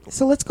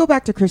 So let's go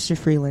back to Chrystia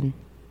Freeland.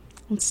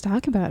 Let's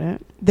talk about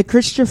it. The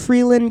Chrystia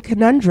Freeland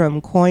conundrum,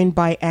 coined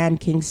by Anne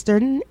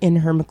Kingston in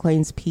her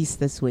Maclean's piece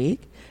this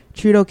week.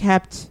 Trudeau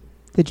kept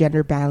the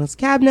gender-balanced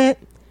cabinet.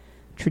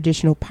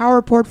 Traditional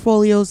power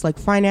portfolios like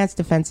finance,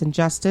 defense, and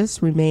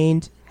justice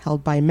remained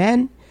held by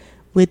men,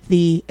 with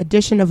the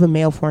addition of a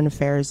male foreign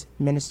affairs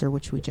minister,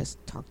 which we just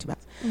talked about.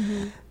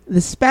 Mm-hmm. The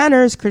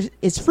spanner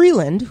is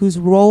Freeland, whose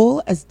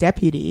role as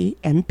deputy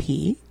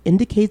MP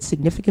indicates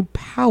significant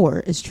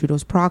power as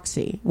Trudeau's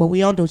proxy. Well,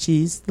 we all know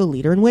she's the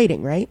leader in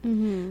waiting, right?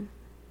 Mm-hmm.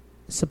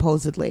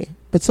 Supposedly.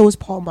 But so is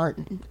Paul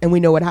Martin, and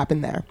we know what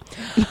happened there.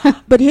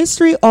 But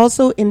history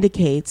also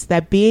indicates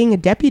that being a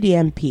deputy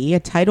MP, a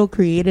title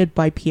created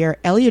by Pierre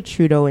Elliott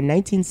Trudeau in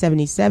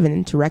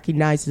 1977 to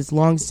recognize his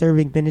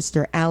long-serving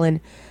minister Alan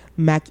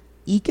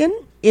MacEachen,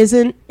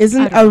 isn't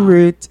a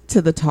route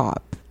to the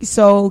top.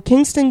 So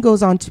Kingston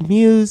goes on to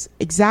muse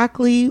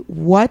exactly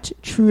what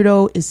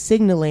Trudeau is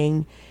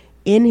signaling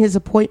in his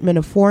appointment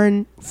of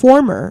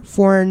former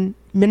Foreign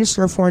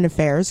Minister of Foreign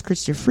Affairs,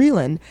 Chrystia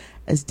Freeland,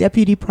 as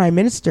Deputy Prime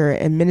Minister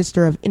and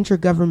Minister of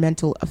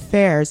Intergovernmental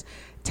Affairs,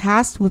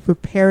 tasked with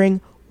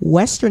repairing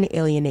Western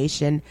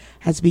alienation,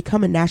 has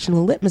become a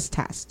national litmus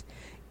test.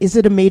 Is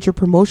it a major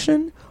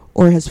promotion,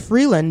 or has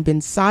Freeland been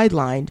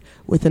sidelined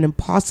with an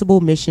impossible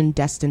mission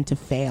destined to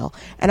fail?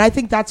 And I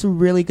think that's a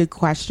really good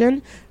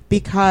question,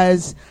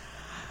 because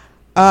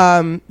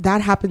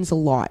that happens a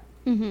lot.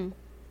 Mm-hmm.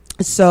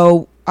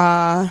 So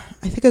I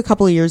think a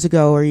couple of years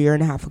ago or a year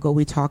and a half ago,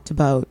 we talked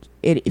about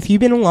it. If you've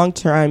been a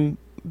long-time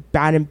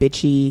Bad and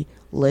Bitchy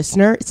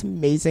listener, it's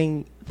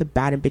amazing the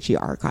Bad and Bitchy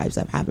archives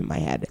I have in my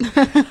head.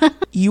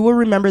 You will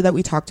remember that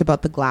we talked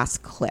about the glass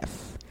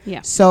cliff.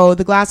 Yeah. So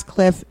the glass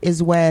cliff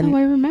is when... Oh,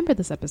 I remember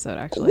this episode,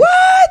 actually.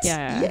 What?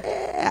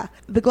 Yeah.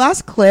 The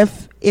glass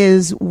cliff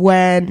is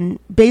when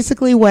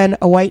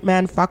a white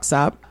man fucks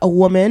up, a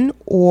woman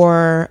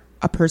or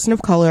a person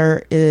of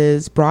color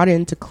is brought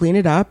in to clean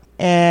it up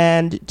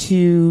and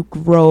to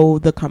grow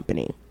the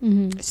company.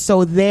 Mm-hmm.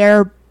 So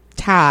their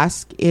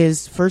task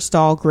is, first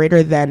of all,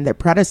 greater than their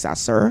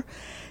predecessor.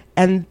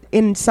 And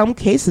in some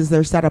cases,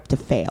 they're set up to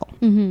fail.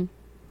 Mm-hmm.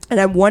 And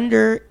I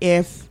wonder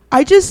if...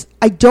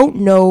 we don't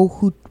know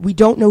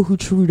who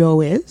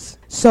Trudeau is.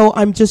 So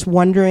I'm just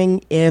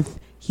wondering if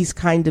he's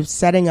kind of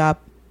setting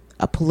up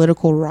a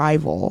political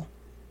rival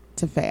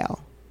to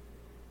fail.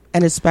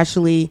 And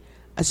especially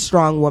a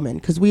strong woman.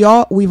 Because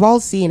we've all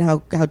seen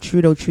how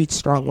Trudeau treats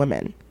strong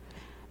women.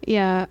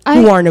 Yeah.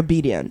 Who aren't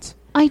obedient.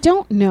 I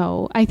don't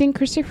know. I think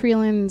Chrystia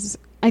Freeland's...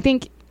 I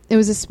think it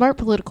was a smart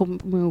political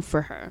move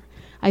for her.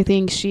 I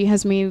think she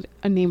has made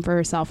a name for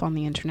herself on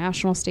the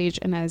international stage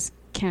and as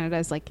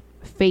Canada's like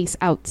face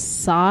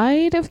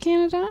outside of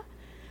Canada.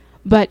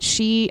 But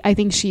I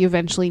think she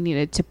eventually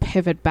needed to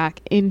pivot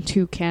back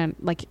into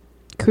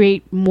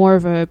create more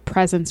of a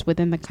presence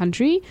within the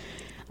country.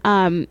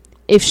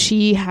 If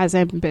she has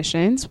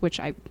ambitions, which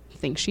I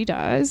think she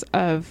does,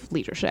 of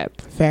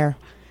leadership. Fair.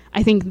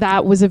 I think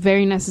that was a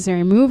very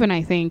necessary move, and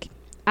I think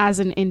as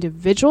an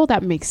individual,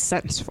 that makes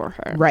sense for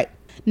her. Right.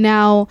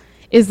 Now,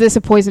 is this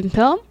a poison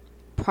pill?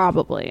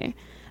 Probably.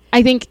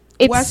 I think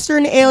it's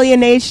Western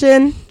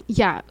alienation.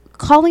 Yeah,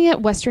 calling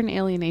it Western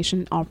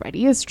alienation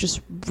already is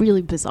just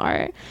really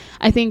bizarre.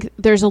 I think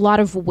there's a lot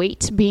of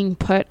weight being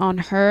put on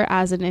her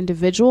as an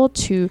individual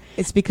to...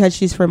 It's because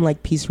she's from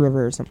like Peace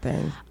River or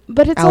something.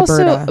 But it's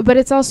Alberta.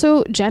 it's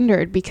also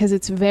gendered, because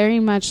it's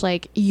very much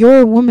like,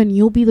 you're a woman,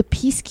 you'll be the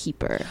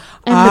peacekeeper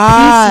and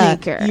the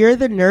peacemaker. You're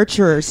the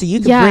nurturer, so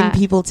you can bring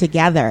people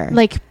together.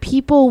 Like,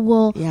 people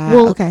will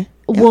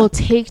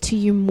take to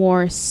you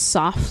more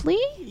softly.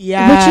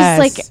 Yes.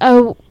 Which is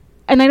like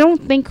and I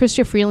don't think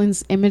Chrystia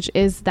Freeland's image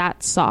is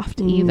that soft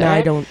either. No,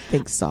 I don't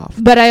think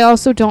soft. But I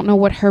also don't know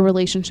what her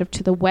relationship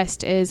to the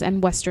West is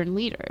and Western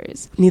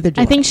leaders. Neither do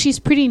I. I think she's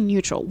pretty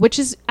neutral, which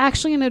is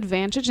actually an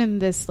advantage in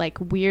this like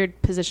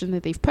weird position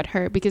that they've put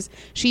her, because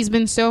she's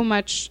been so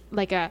much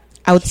like a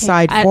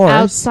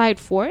outside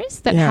force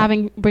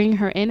that bringing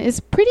her in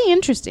is pretty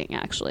interesting,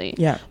 actually.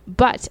 Yeah.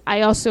 But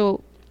I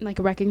also like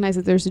recognize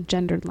that there's a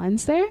gendered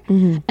lens there,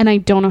 and I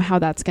don't know how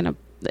that's gonna,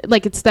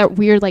 like, it's that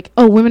weird like,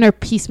 oh, women are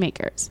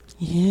peacemakers.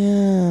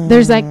 Yeah.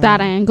 There's like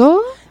that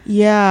angle.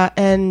 Yeah,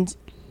 and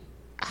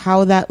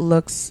how that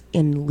looks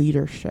in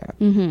leadership.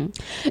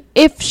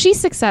 If she's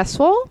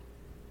successful,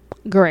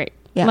 great.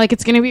 Yeah. Like,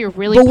 it's going to be a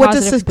really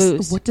positive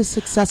boost. What does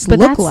success look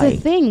like? But that's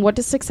the thing. What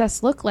does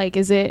success look like?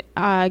 Is it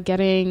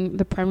getting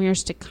the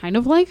premiers to kind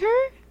of like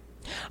her?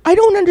 I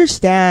don't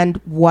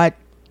understand what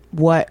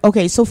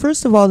okay, so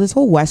first of all, this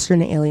whole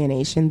Western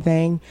alienation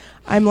thing,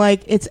 I'm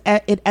like, it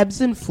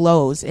ebbs and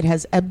flows. It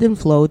has ebbed and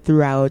flowed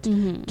throughout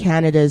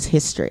Canada's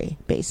history,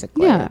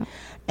 basically. Yeah.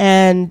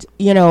 And,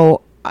 you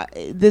know,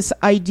 this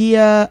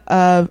idea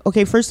of,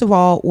 okay, first of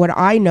all, what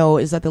I know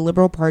is that the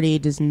Liberal Party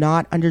does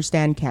not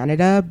understand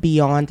Canada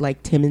beyond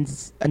like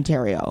Timmins,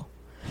 Ontario.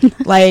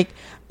 Like,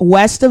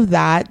 west of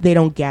that, they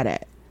don't get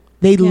it.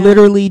 They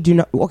literally do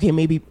not. Okay,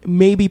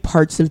 maybe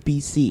parts of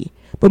BC,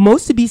 but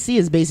most of BC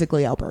is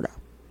basically Alberta.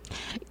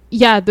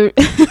 Yeah.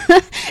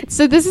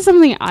 So this is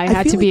something I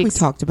had to be. We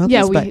talked about.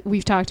 Yeah, this,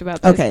 we've talked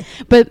about this. Okay,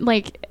 but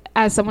like,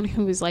 as someone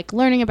who was like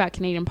learning about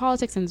Canadian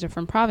politics in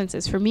different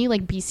provinces, for me,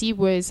 like,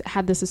 BC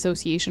had this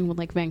association with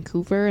like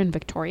Vancouver and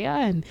Victoria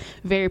and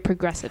very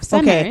progressive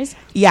centers.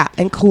 Okay. Yeah,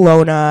 and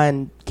Kelowna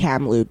and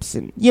Kamloops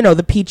and, you know,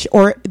 the Peach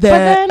or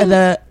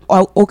the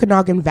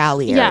Okanagan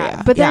Valley area.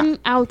 Yeah, but then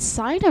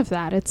outside of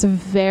that, it's a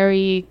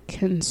very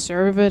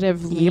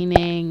conservative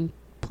leaning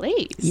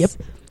place. Yep.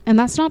 And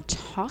that's not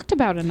talked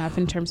about enough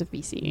in terms of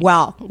BC.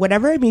 Well,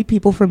 whenever I meet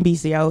people from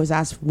BC, I always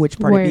ask which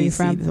part of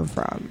BC they're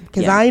from.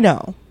 Because I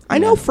know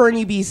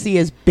Fernie, BC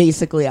is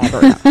basically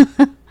Alberta.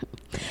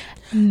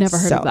 Never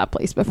heard of that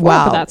place before,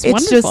 but that's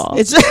wonderful.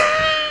 It's just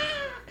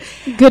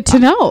good to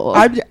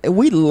know.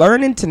 We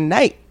learning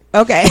tonight.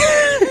 Okay.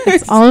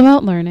 It's all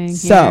about learning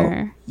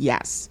here.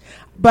 Yes.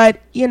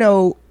 But, you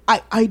know,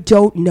 I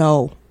don't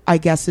know, I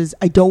guess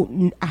I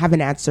don't have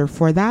an answer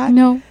for that.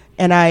 No.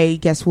 And I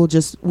guess we'll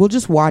just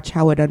watch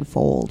how it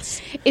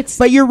unfolds.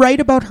 But you're right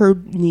about her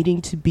needing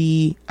to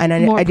be, and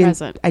I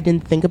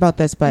didn't think about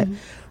this, but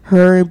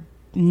her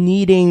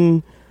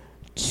needing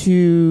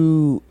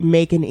to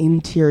make an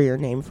interior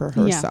name for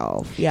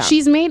herself. Yeah.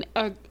 She's made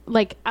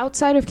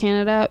outside of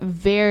Canada,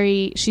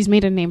 she's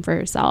made a name for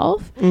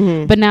herself.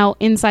 But now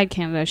inside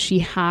Canada, she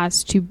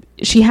has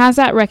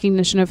that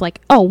recognition of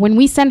like, oh, when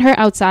we send her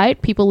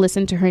outside, people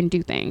listen to her and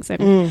do things,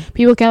 and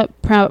people get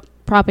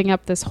propping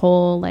up this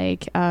whole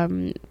like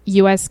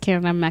US,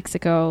 Canada,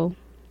 Mexico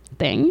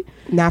thing.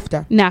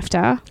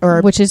 NAFTA,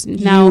 or which is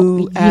now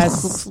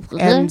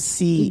USMCA.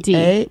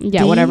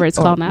 Yeah, whatever it's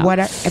called now.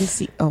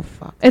 MC? Oh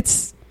fuck!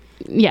 It's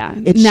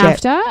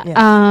NAFTA.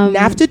 Yeah.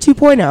 NAFTA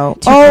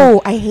 2.0.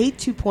 Oh, I hate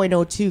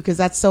 2.0 too because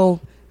that's so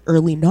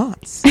early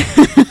knots.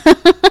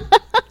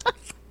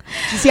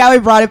 You see how I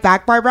brought it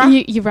back, Barbara?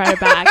 You brought it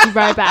back.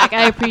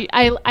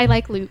 I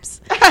like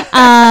loops.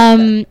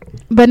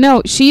 But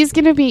no, she's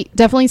gonna be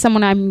definitely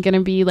someone I'm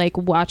gonna be like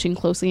watching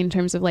closely in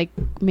terms of like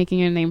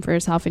making a name for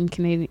herself in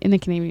the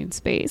Canadian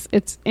space.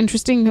 It's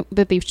interesting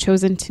that they've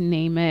chosen to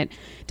name it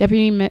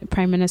Deputy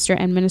Prime Minister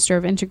and Minister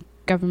of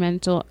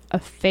Intergovernmental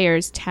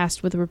Affairs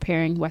tasked with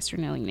repairing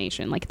Western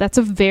alienation. Like, that's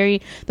the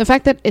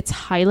fact that it's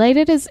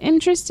highlighted is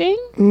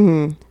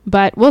interesting.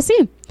 But we'll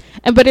see.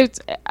 But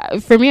it's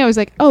for me, I was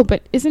like, oh,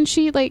 but isn't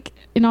she like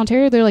in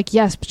Ontario? They're like,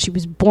 yes, but she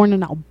was born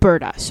in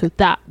Alberta, so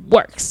that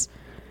works.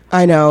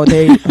 I know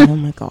oh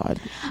my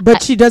god,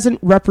 but she doesn't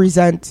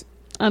represent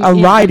a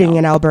riding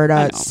in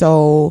Alberta,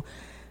 so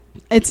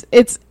it's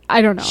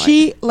I don't know.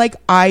 She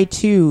I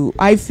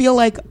feel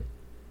like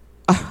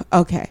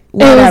okay,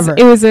 whatever.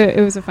 It was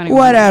a funny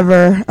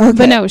whatever. One. Okay.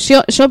 But no,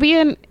 she'll be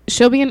an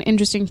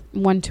interesting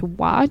one to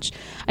watch.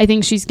 I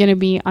think she's going to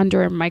be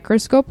under a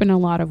microscope in a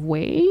lot of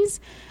ways.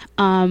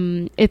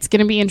 It's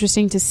going to be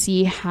interesting to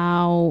see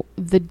how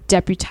the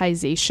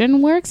deputization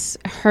works.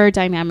 Her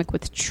dynamic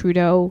with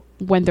Trudeau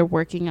when they're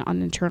working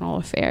on internal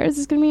affairs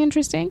is going to be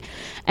interesting.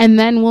 And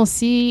then we'll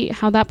see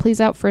how that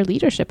plays out for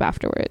leadership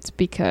afterwards,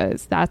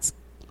 because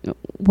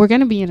we're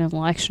going to be in an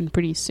election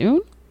pretty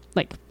soon.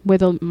 like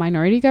with a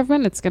minority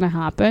government, it's going to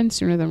happen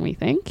sooner than we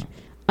think.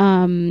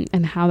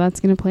 And how that's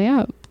going to play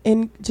out.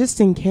 And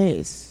just in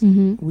case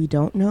we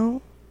don't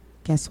know,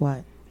 guess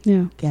what?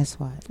 Yeah. Guess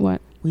what?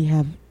 What? We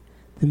have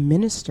the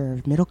Minister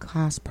of Middle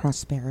Class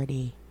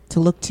Prosperity to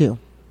look to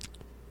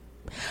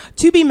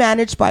be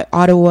managed by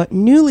Ottawa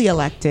newly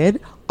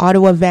elected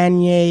Ottawa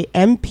Vanier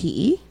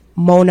MP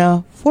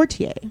Mona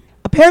Fortier.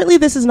 Apparently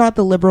this is not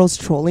the Liberals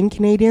trolling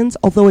Canadians,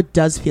 although it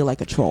does feel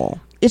like a troll.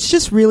 It's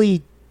just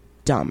really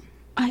dumb.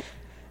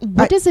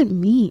 What does it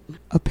mean?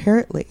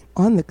 Apparently,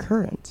 on the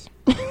current,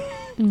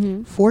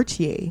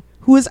 Fortier,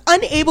 who is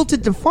unable to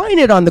define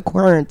it on the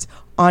current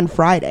on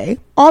Friday,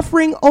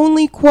 offering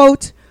only,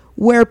 quote,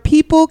 where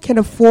people can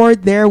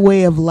afford their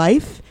way of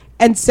life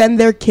and send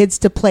their kids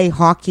to play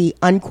hockey,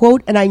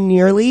 unquote. And I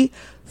nearly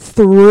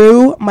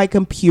threw my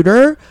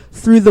computer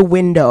through the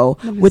window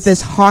with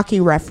this hockey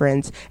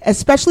reference,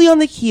 especially on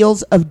the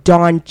heels of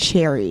Don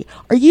Cherry.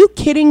 Are you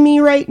kidding me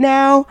right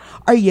now?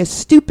 Are you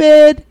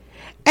stupid?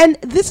 And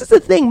this is the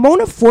thing.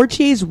 Mona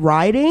Fortier's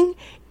riding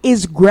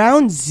is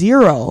ground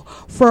zero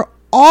for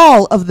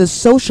all of the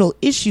social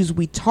issues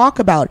we talk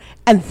about.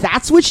 And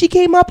that's what she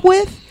came up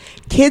with?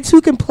 Kids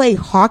who can play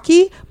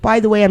hockey?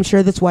 By the way, I'm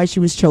sure that's why she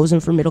was chosen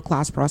for middle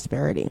class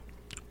prosperity.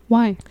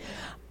 Why?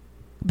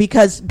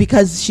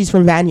 Because she's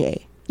from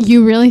Vanier.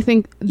 You really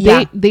think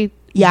they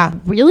yeah.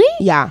 Really?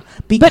 Yeah.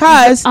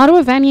 Because but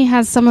Ottawa Vanier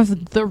has some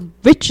of the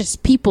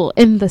richest people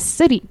in the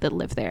city that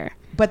live there.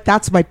 But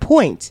that's my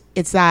point.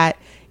 Is that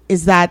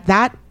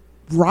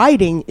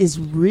riding is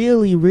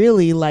really,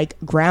 really like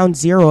ground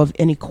zero of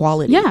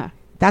inequality. Yeah.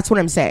 That's what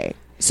I'm saying.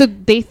 So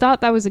they thought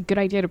that was a good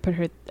idea to put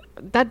her.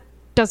 That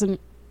doesn't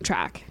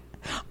track.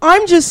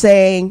 I'm just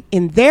saying,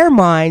 in their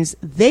minds,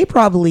 they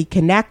probably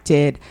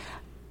connected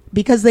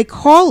because they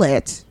call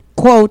it,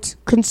 quote,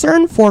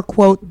 concern for,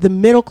 quote, the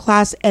middle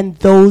class and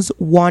those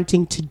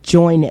wanting to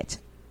join it,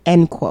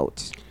 end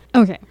quote.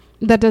 Okay.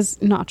 That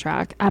does not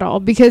track at all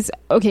because,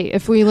 okay,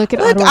 if we look at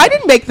Ottawa, I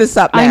didn't make this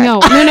up, man. I know.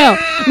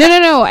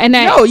 No. And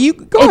no, you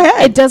go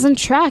ahead. It doesn't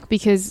track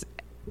because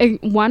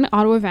one,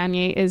 Ottawa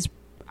Vanier is,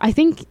 I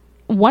think,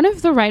 one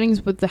of the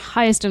ridings with the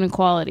highest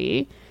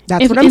inequality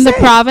That's what I'm in saying. the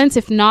province,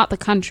 if not the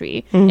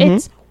country.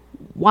 It's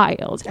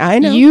wild. I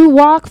know. You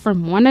walk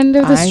from one end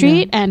of the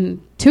street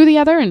and to the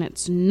other, and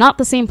it's not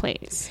the same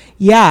place.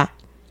 Yeah,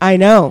 I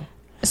know.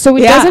 So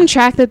it doesn't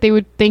track that they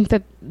would think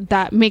that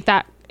make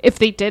that. If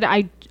they did,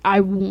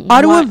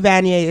 Ottawa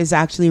Vanier is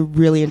actually a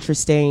really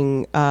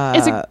interesting it's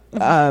a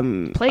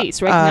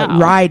place right now.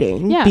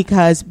 Riding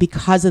because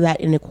of that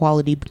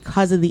inequality,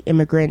 because of the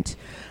immigrant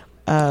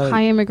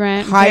high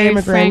immigrant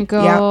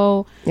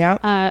Franco,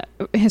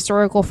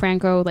 historical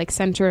Franco, like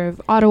center of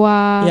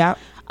Ottawa.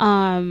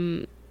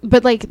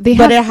 But like they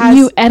have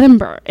New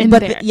Edinburgh in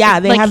there.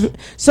 They have.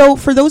 So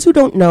for those who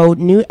don't know,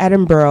 New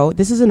Edinburgh,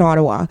 this is in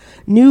Ottawa.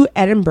 New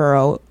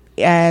Edinburgh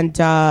and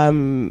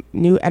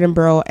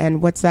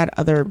what's that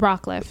other?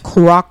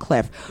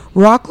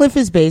 Rockcliffe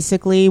is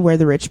basically where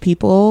the rich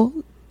people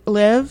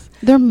live.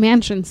 There are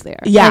mansions there.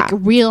 Yeah. Like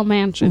real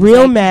mansions.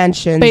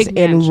 Big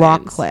in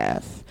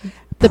Rockcliffe.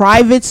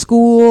 Private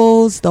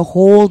schools, the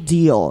whole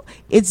deal.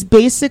 It's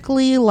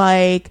basically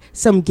like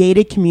some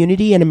gated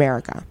community in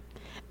America.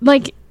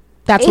 Like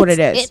that's what it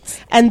is.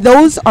 And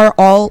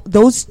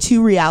those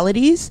two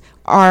realities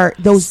are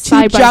those two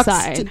side by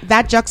side.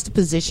 That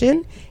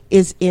juxtaposition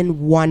is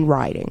in one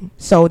riding.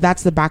 So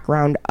that's the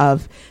background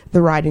of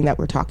the riding that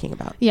we're talking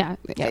about. Yeah.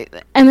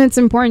 And it's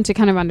important to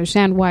kind of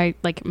understand why,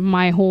 like,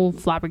 my whole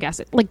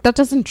flabbergasted, like, that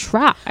doesn't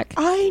track.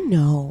 I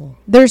know.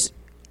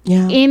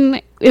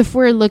 If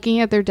we're looking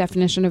at their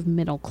definition of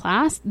middle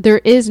class, there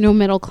is no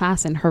middle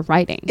class in her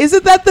writing.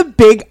 Isn't that the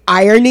big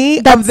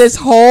irony of this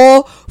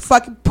whole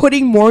fucking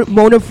putting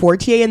Mona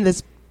Fortier in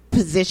this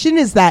position,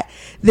 is that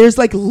there's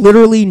like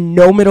literally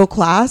no middle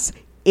class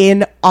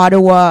in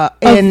Ottawa,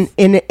 in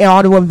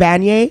Ottawa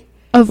Vanier,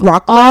 of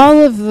Rockcliffe.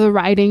 All of the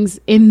ridings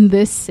in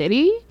this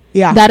city.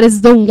 Yeah, that is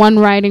the one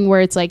riding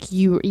where it's like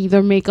you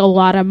either make a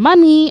lot of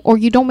money or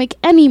you don't make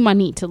any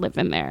money to live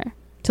there.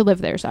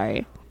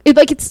 Sorry,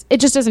 it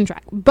just doesn't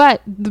track.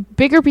 But the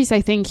bigger piece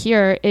I think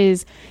here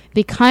is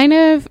they kind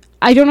of,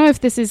 I don't know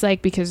if this is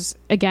like because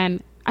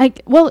again.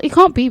 It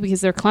can't be because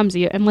they're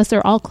clumsy unless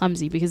they're all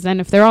clumsy, because then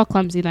if they're all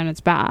clumsy then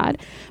it's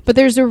bad. But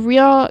there's a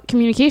real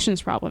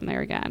communications problem there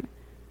again.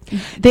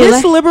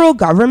 This Liberal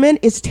government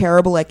is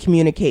terrible at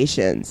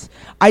communications.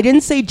 I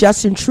didn't say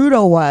Justin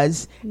Trudeau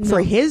was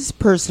for his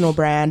personal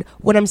brand.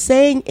 What I'm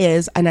saying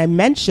is, and I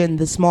mentioned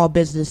the small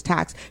business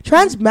tax,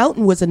 Trans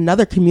Mountain was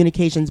another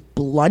communications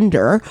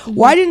blunder.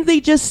 Why didn't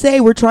they just say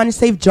we're trying to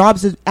save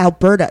jobs in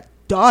Alberta?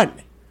 Done.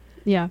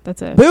 Yeah,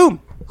 that's it.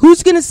 Boom.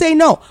 Who's going to say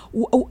no?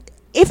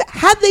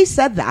 Had they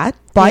said that,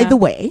 by the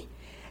way,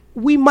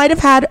 we might have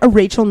had a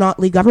Rachel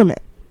Notley government.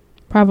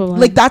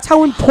 Probably. Like, that's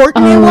how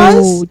important it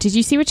was. Did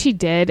you see what she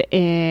did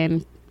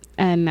in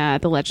the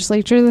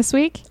legislature this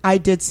week? I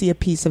did see a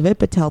piece of it,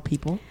 but tell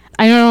people.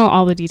 I don't know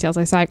all the details.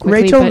 I saw it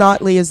quickly. Rachel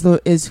Notley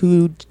is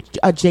who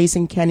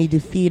Jason Kenney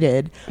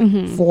defeated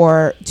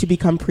to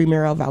become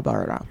Premier of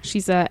Alberta.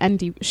 She's a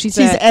She's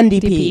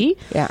NDP.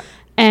 Yeah.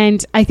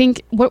 And I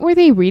think, what were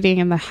they reading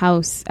in the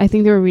House? I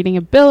think they were reading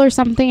a bill or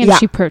something, and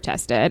she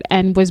protested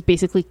and was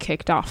basically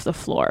kicked off the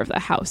floor of the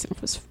House, and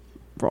it was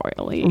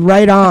royally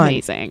right on.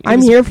 Amazing.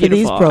 I'm here for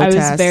these protests.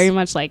 I was very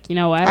much like, you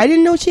know what? I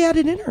didn't know she had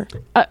it in her.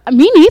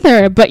 Me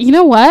neither. But you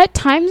know what?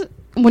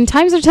 When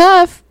times are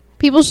tough,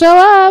 people show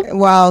up.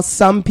 Well,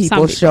 some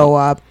people show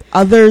up.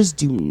 Others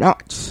do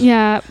not.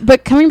 Yeah,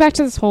 but coming back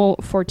to this whole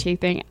Fortier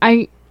thing,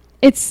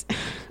 it's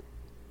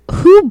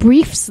who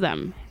briefs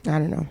them? I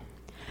don't know.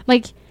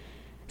 Like,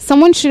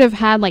 someone should have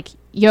had like,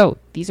 yo,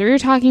 these are your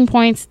talking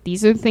points.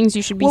 These are the things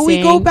you should be saying.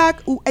 We go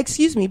back,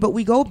 but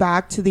we go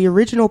back to the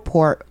original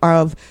port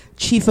of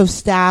chief of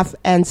staff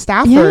and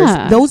staffers.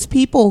 Yeah. Those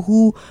people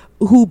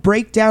who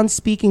break down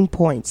speaking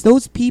points.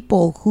 Those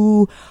people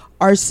who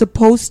are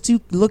supposed to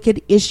look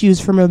at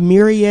issues from a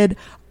myriad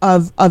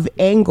of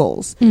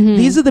angles.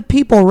 These are the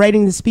people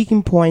writing the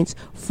speaking points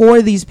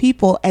for these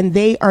people, and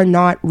they are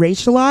not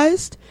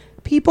racialized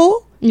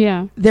people.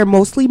 Yeah. They're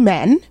mostly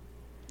men.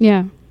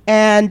 Yeah.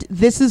 And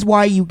this is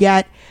why you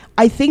get,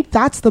 I think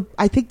that's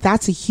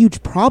a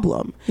huge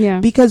problem. Yeah.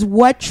 Because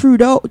what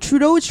Trudeau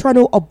is trying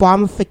to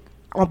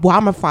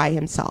Obamify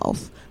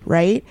himself,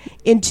 right,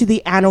 into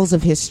the annals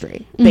of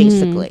history,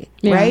 basically,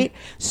 right?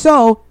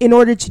 So in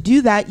order to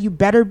do that,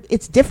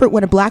 it's different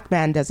when a black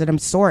man does it. I'm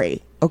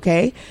sorry.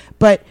 Okay.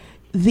 But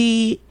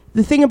the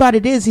thing about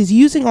it is he's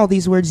using all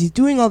these words. He's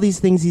doing all these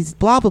things. He's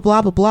blah, blah,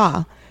 blah, blah,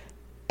 blah.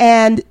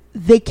 And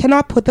they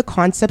cannot put the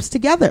concepts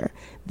together.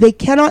 They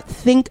cannot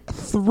think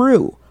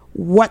through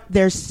what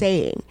they're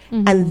saying.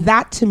 And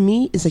that, to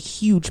me, is a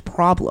huge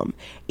problem.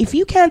 If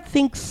you can't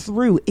think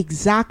through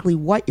exactly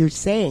what you're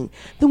saying,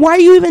 then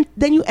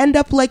then you end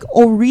up like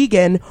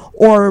O'Regan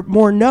or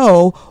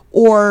Morneau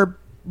or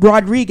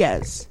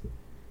Rodriguez.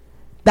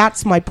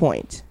 That's my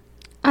point.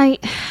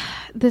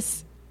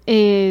 It's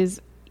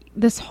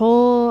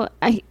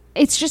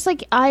just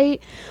like I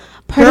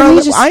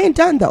ain't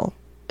done though.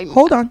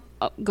 Hold on.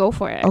 Go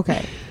for it.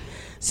 Okay.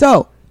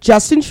 So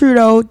Justin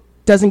Trudeau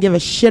doesn't give a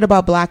shit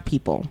about black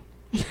people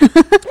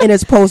in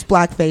his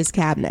post-blackface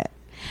cabinet.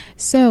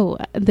 So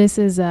this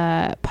is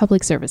a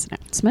public service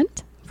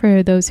announcement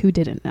for those who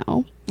didn't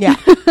know. Yeah.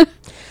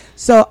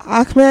 So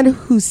Ahmed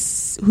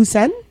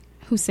Hussein,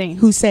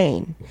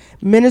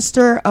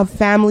 Minister of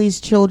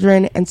Families,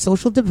 Children and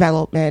Social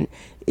Development,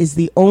 is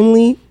the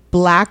only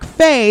black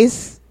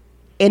face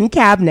in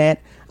cabinet,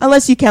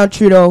 unless you count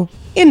Trudeau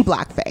in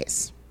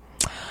blackface.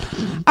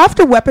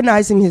 After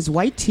weaponizing his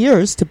white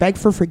tears to beg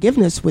for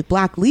forgiveness with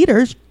black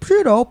leaders,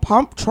 Trudeau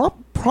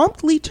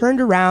promptly turned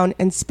around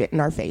and spit in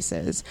our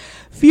faces.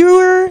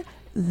 Fewer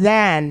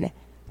than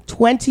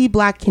 20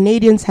 black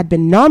Canadians had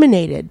been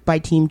nominated by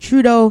Team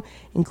Trudeau,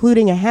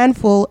 including a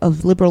handful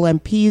of Liberal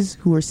MPs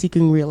who were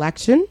seeking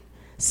re-election,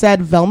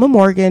 said Velma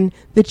Morgan,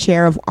 the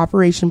chair of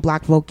Operation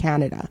Black Vote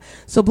Canada.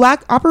 So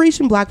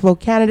Operation Black Vote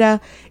Canada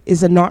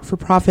is a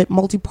not-for-profit,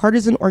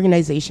 multi-partisan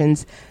organization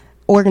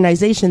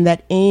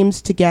that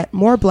aims to get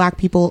more black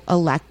people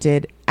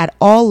elected at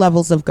all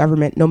levels of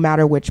government, no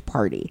matter which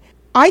party.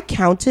 I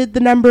counted the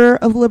number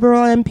of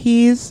Liberal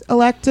MPs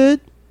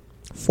elected.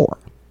 4.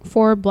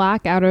 4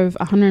 black out of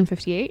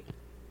 158?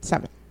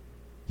 7.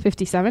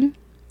 57?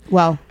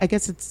 Well, I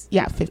guess it's,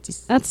 50.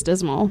 That's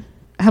dismal.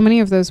 How many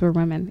of those were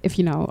women, if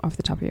you know off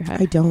the top of your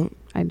head? I don't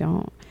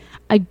remember.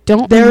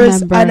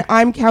 And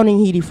I'm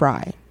counting Edie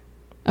Fry.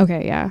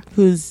 Okay, yeah.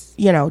 Who's,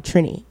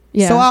 Trini.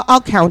 Yeah. So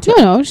I'll count her.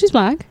 No, she's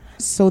black.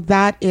 So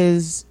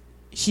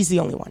she's the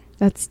only one.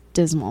 That's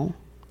dismal.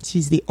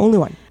 She's the only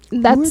one.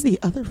 Who are the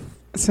other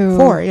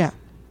 4? Yeah.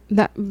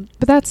 But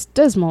that's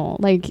dismal.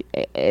 Like,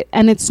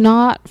 and it's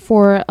not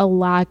for a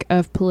lack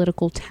of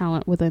political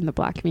talent within the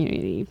black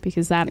community,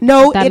 because that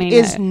it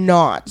is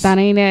not. That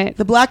ain't it.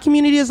 The black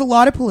community has a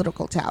lot of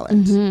political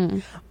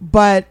talent,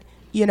 but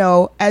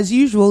as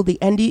usual, the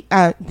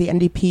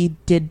NDP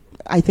did.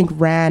 I think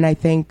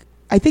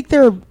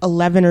there are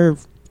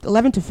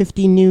 11 to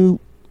 15 new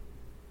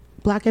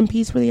black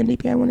MPs for the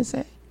NDP. I want to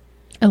say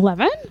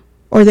 11.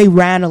 Or they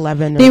ran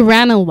 11. They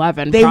ran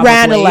 11. They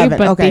ran 11,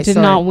 but okay, they did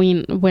not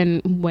win.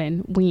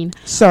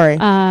 Sorry,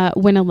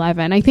 win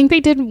 11. I think they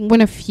did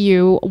win a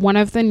few. One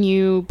of the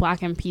new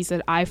black MPs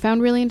that I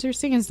found really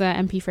interesting is the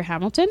MP for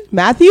Hamilton,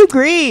 Matthew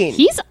Green.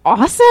 He's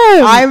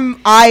awesome.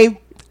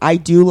 I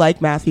do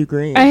like Matthew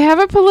Green. I have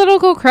a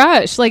political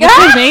crush. Like,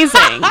 it's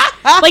amazing.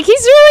 Like,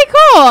 he's really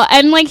cool.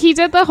 And like, he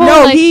did the whole.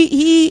 No,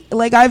 he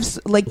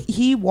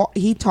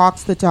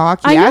talks the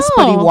talk. Yes,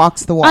 but he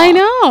walks the walk. I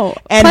know.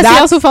 And plus, he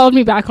also followed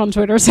me back on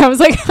Twitter, so I was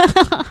like,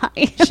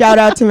 hi. Shout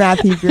out to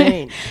Matthew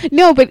Green.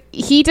 No, but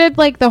he did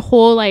like the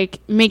whole like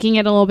making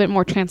it a little bit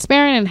more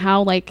transparent and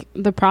how like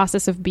the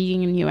process of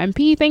being a new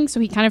MP thing. So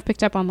he kind of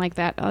picked up on like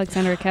that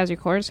Alexandra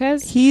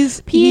Ocasio-Cortez.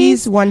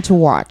 He's one to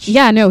watch.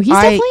 Yeah, no, he's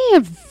definitely a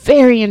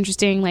very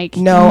interesting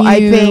new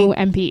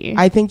MP.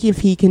 I think if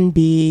he can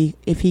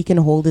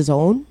hold his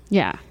own,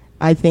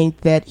 I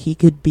think that he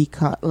could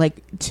become,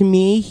 like, to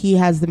me, he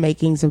has the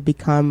makings of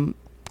becoming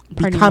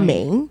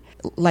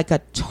like a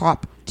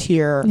top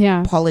tier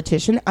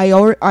politician. I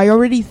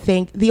already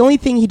think the only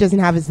thing he doesn't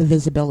have is the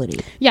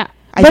visibility. Yeah.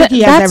 I think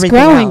he has that's everything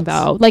growing else.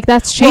 though. Like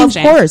that's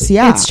changing. Well, of course,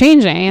 yeah. It's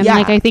changing. And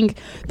like I think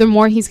the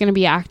more he's going to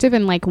be active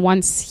and like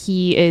once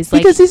he is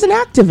like, because he's an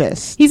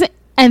activist.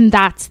 And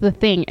that's the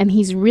thing. And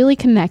he's really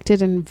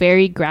connected and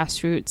very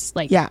grassroots,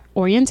 like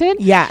oriented.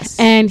 Yes.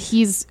 And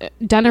he's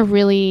done a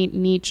really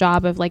neat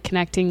job of like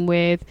connecting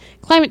with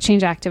climate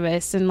change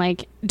activists and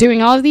like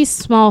doing all of these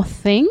small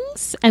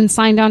things and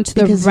signed on to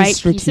the right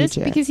pieces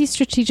because he's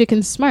strategic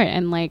and smart.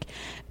 And like,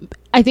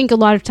 I think a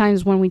lot of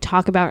times when we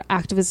talk about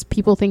activists,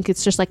 people think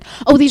it's just like,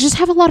 oh, they just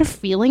have a lot of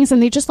feelings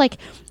and they just like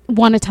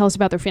want to tell us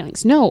about their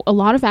feelings. No, a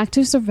lot of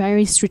activists are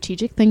very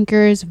strategic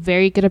thinkers,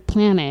 very good at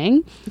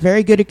planning,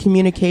 very good at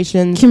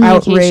communications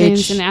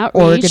outreach,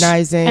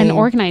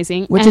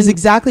 organizing, which is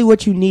exactly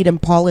what you need in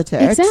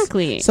politics.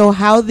 Exactly. So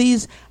how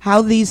these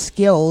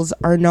skills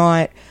are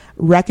not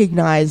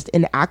recognized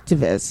in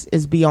activists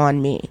is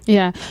beyond me.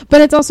 Yeah,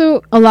 but it's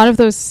also a lot of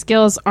those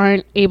skills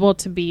aren't able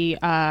to be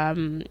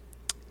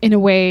in a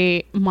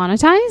way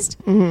monetized.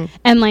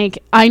 And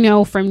like I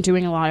know from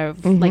doing a lot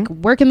of like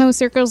work in those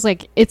circles,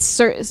 like it's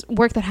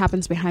work that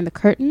happens behind the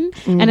curtain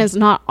and is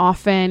not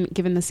often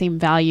given the same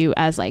value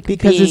as like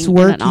because being it's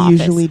work in an office.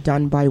 Usually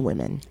done by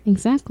women.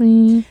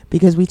 Exactly.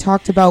 Because we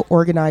talked about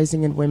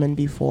organizing in women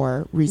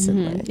before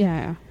recently.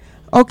 Yeah.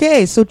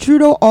 Okay, so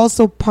Trudeau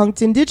also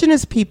punked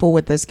Indigenous people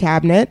with this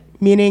cabinet,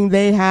 meaning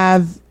they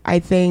have, I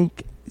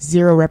think,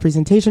 zero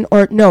representation.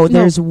 Or no,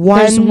 there's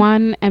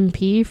one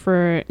MP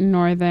for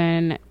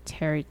Northern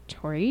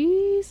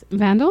Territories.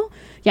 Vandal?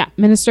 Yeah,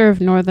 Minister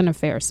of Northern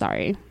Affairs,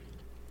 sorry.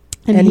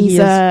 And he's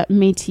a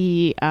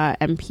Métis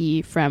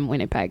MP from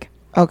Winnipeg.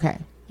 Okay.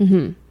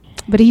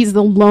 But he's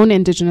the lone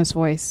Indigenous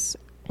voice,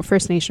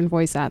 First Nation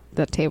voice at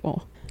the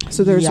table.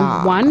 So there's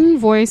one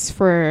voice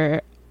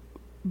for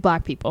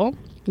Black people.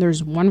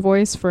 There's one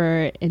voice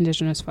for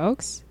Indigenous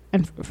folks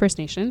and First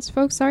Nations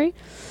folks, sorry.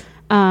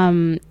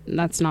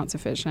 That's not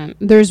sufficient.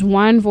 There's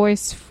one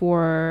voice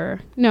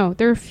for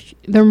there's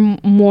a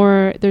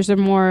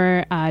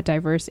more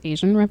diverse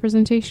Asian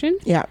representation.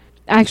 Yeah.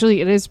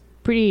 Actually, it is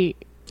pretty.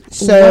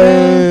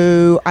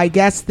 So I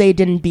guess they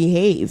didn't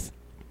behave.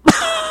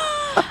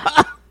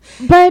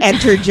 But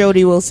enter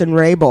Jody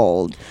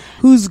Wilson-Raybould,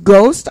 whose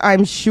ghost,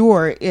 I'm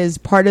sure, is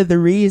part of the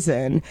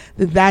reason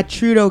that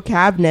Trudeau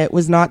cabinet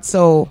was not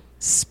so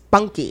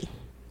spunky.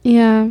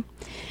 Yeah.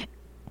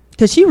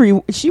 Because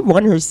she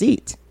won her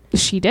seat.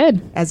 She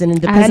did. As an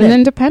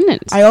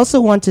independent. I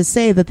also want to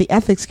say that the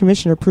ethics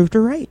commissioner proved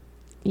her right.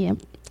 Yep.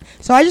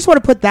 So I just want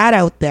to put that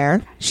out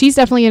there. She's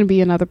definitely going to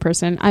be another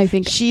person. I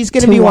think she's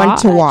going to be one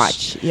to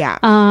watch. Yeah.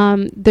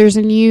 There's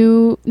a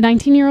new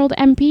 19-year-old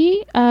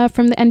MP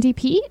from the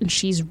NDP, and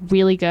she's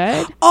really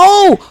good.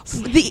 Oh,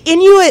 the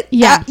Inuit.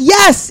 Yeah.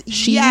 Yes.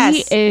 She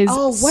is.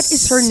 Oh, what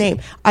is her name?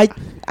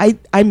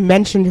 I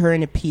mentioned her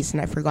in a piece,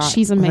 and I forgot.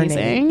 She's amazing.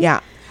 Her name. Yeah.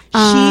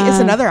 She is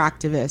another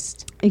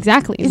activist.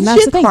 Exactly. Is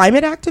she a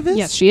climate activist?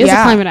 Yes, she is a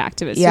climate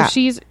activist. Yeah.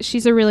 So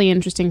she's a really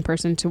interesting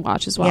person to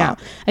watch as well. Yeah.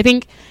 I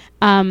think,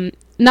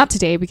 not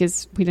today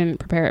because we didn't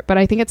prepare it, but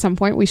I think at some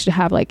point we should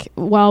have for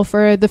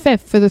the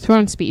 5th, for the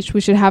throne speech, we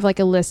should have like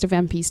a list of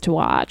MPs to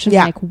watch and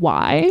like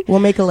why. We'll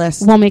make a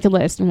list. We'll make a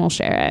list and we'll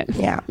share it.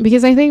 Yeah.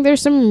 Because I think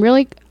there's some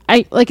really,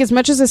 as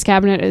much as this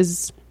cabinet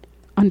is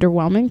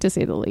underwhelming to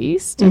say the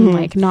least and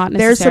like not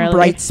necessarily there's some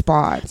bright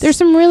spots. There's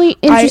some really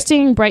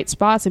interesting bright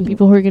spots and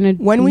people who are going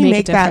to when we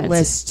make that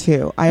list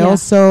too. I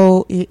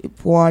also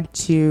want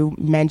to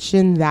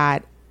mention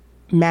that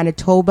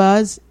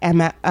Manitoba's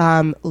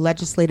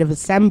legislative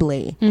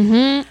assembly,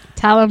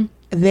 tell them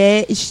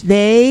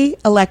they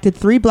elected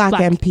 3 black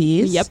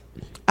MPs. Yep.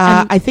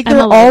 I think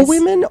they're all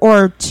women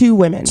or 2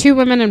 women. 2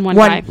 women and one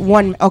guy.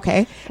 One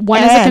okay.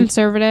 One is a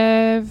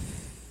conservative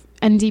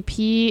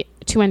NDP,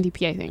 2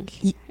 NDP I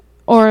think.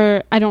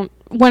 Or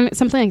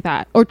something like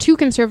that. Or 2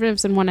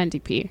 conservatives and 1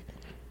 NDP.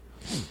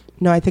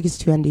 No, I think it's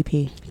 2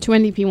 NDP. 2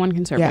 NDP, 1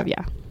 conservative,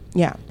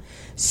 yeah.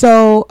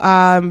 So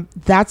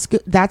that's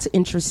good. That's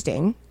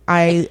interesting.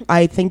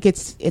 I think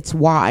it's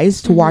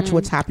wise to watch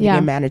what's happening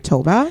in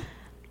Manitoba.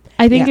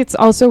 I think it's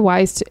also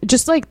wise to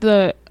just like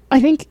I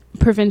think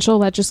provincial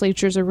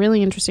legislatures are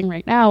really interesting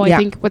right now. I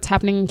think what's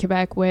happening in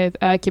Quebec with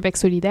Québec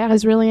Solidaire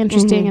is really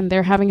interesting, and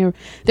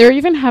they're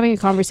even having a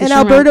conversation. And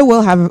Alberta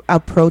will have a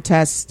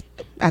protest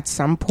at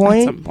some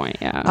point. At some point,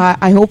 yeah.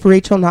 I hope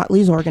Rachel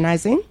Notley's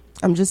organizing.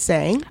 I'm just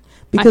saying.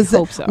 Because I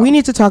hope so. We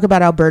need to talk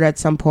about Alberta at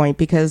some point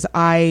because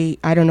I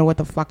don't know what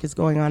the fuck is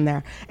going on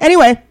there.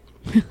 Anyway,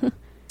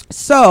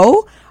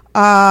 so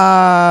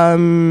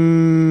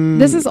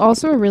this is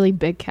also a really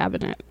big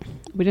cabinet.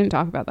 We didn't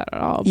talk about that at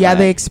all. Yeah,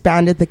 they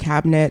expanded the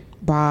cabinet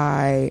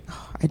by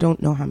I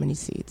don't know how many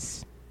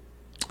seats.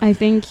 I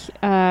think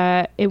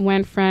it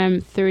went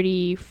from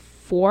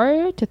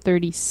 34 to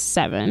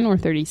 37 or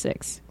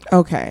 36.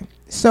 Okay.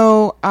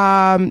 So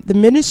the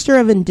Minister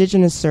of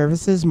Indigenous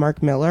Services,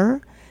 Mark Miller,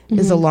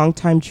 is a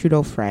longtime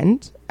Trudeau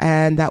friend,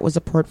 and that was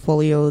a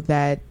portfolio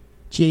that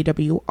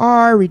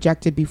JWR,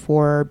 rejected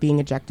before being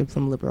ejected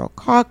from Liberal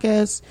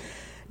caucus.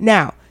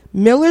 Now,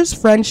 Miller's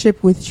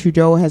friendship with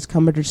Trudeau has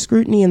come under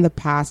scrutiny in the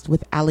past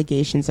with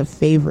allegations of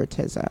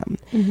favoritism.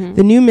 Mm-hmm.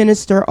 The new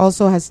minister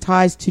also has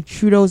ties to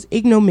Trudeau's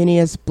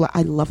ignominious,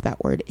 I love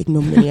that word,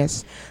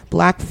 ignominious,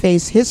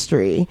 blackface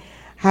history,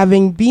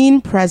 having been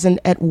present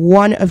at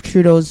one of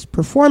Trudeau's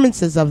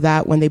performances of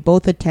that when they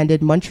both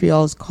attended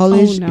Montreal's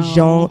Collège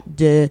Jean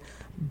de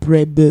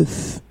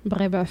Brébeuf.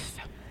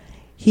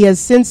 He has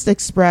since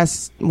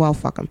expressed, well,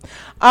 fuck him.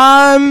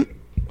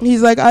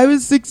 He's like, I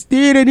was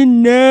 16, I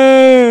didn't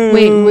know.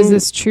 Wait, was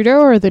this Trudeau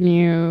or the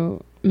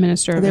new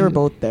minister? They were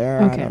both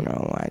there. Okay. I don't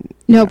know.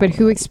 No, but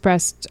who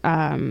expressed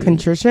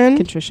contrition?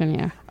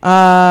 Contrition,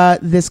 yeah.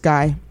 This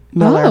guy,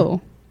 Miller.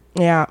 Oh.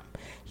 Yeah.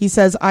 He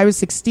says, I was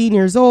 16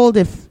 years old.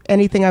 If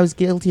anything, I was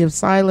guilty of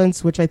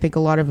silence, which I think a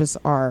lot of us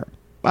are.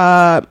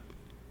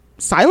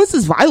 Silence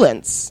is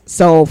violence.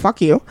 So,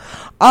 fuck you.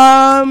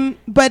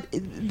 But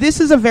this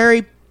is a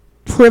very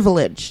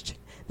privileged.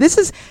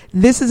 This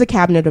is a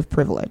cabinet of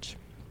privilege.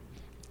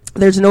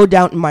 There's no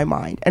doubt in my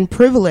mind. And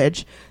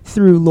privilege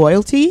through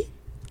loyalty,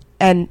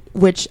 and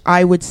which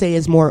I would say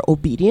is more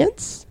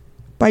obedience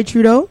by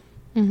Trudeau,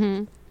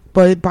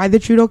 but by the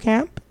Trudeau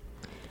camp.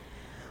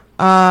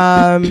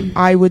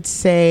 I would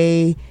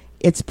say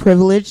it's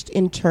privileged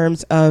in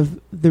terms of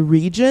the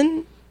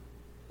region,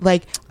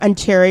 like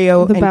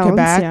Ontario and balance,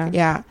 Quebec.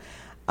 Yeah.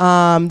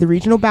 The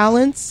regional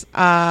balance.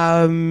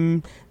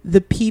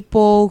 The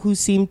people who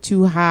seem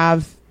to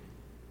have,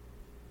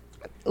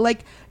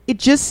 like, it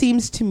just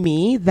seems to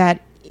me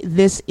that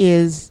this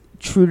is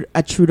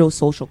a Trudeau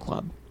social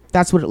club.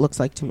 That's what it looks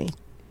like to me.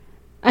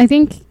 I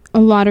think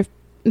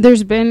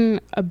there's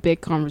been a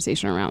big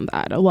conversation around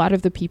that. A lot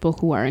of the people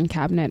who are in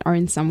cabinet are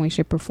in some way,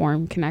 shape, or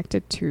form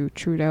connected to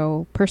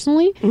Trudeau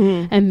personally.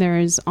 Mm-hmm. And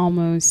there's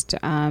almost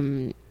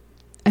a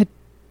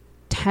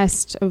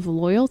test of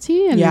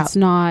loyalty, and it's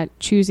not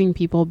choosing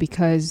people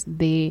because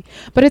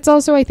but it's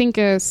also, I think,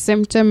 a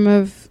symptom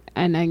of,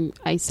 and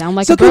I sound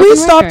like so a can we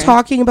broken stop record.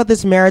 talking about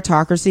this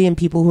meritocracy and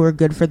people who are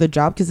good for the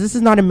job, because this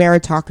is not a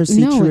meritocracy.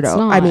 No, Trudeau. it's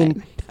not. I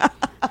mean,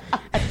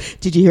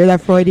 did you hear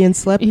that Freudian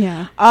slip?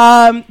 Yeah.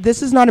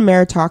 This is not a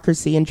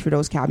meritocracy in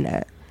Trudeau's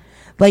cabinet.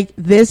 Like,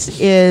 this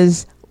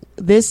is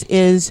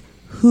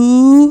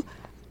who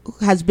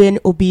has been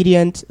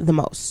obedient the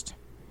most.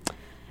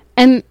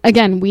 And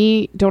again,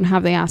 we don't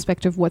have the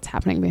aspect of what's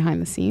happening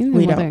behind the scenes.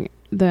 We don't.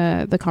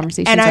 The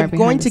conversations. And are I'm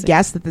going to scenes.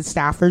 guess that the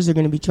staffers are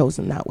going to be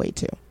chosen that way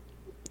too.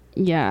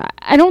 Yeah,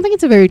 I don't think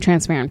it's a very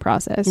transparent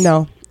process.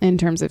 No. In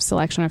terms of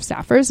selection of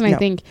staffers. And I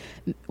think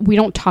we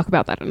don't talk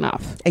about that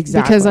enough.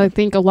 Exactly. Because I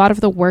think a lot of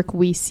the work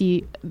we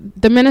see,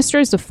 the minister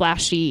is the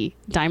flashy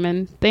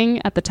diamond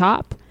thing at the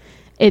top.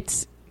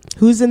 It's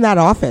who's in that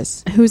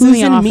office? Who's in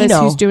the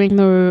office?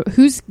 Mino?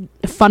 Who's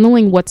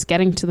funneling what's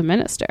getting to the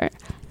minister?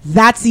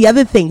 That's the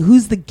other thing.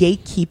 Who's the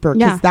gatekeeper?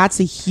 Because that's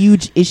a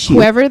huge issue.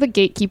 Whoever the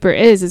gatekeeper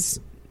is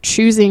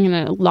choosing in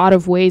a lot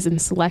of ways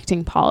and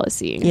selecting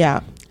policy.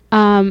 Yeah.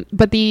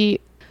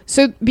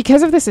 So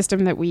because of the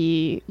system that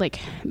we, like,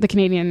 the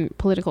Canadian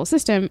political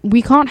system,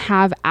 we can't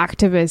have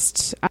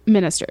activist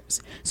ministers.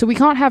 So we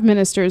can't have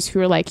ministers who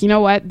are like, you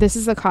know what, this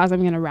is the cause I'm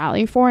going to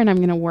rally for, and I'm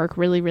going to work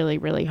really, really,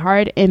 really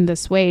hard in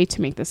this way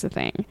to make this a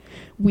thing.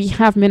 We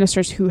have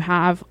ministers who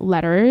have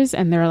letters,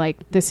 and they're like,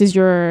 this is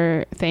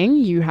your thing.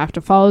 You have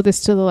to follow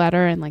this to the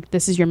letter, and, like,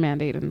 this is your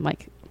mandate, and,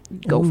 like,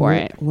 go for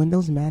it. When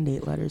those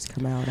mandate letters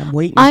come out, I'm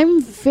waiting.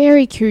 I'm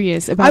very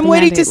curious about. I'm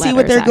waiting to see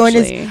what they're going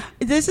to.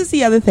 This is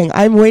the other thing.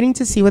 I'm waiting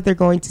to see what they're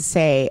going to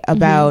say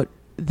about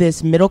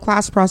this middle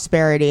class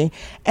prosperity.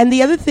 And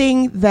the other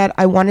thing that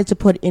I wanted to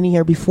put in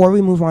here before we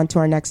move on to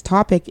our next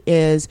topic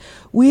is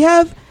we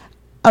have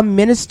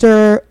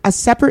a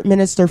separate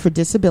minister for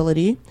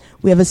disability.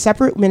 We have a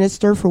separate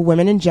minister for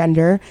women and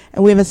gender,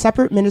 and we have a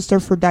separate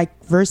minister for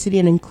diversity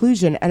and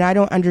inclusion. And I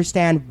don't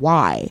understand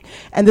why.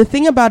 And the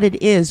thing about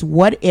it is,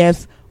 what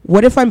if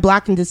I'm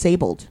black and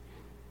disabled?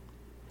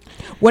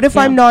 What if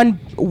I'm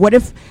what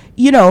if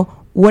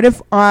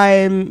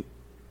I'm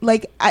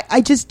like,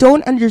 I just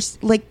don't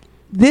understand. Like,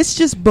 this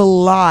just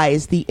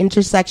belies the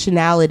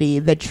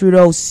intersectionality that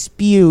Trudeau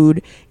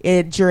spewed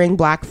during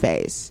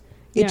blackface.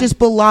 It just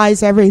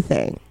belies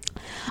everything.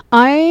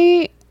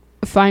 I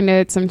find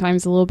it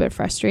sometimes a little bit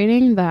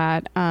frustrating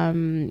that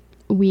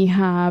we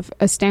have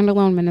a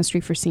standalone ministry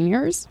for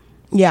seniors.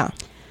 Yeah.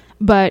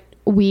 But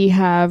we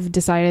have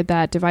decided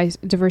that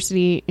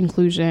diversity,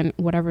 inclusion,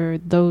 whatever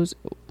those,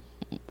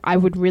 I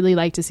would really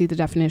like to see the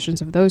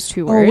definitions of those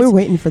two words. Oh, we're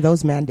waiting for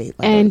those mandate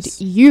letters.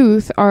 And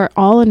youth are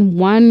all in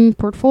one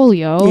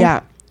portfolio.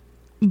 Yeah.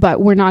 But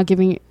we're not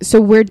giving,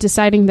 so we're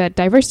deciding that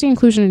diversity,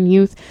 inclusion, and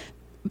youth,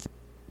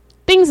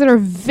 things that are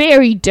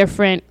very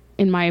different,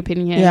 in my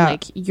opinion,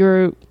 like,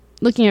 you're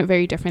looking at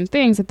very different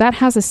things, that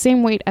has the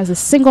same weight as a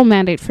single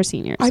mandate for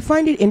seniors. I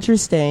find it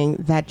interesting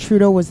that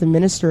Trudeau was the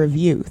Minister of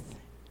Youth.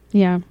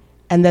 Yeah.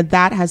 And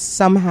that has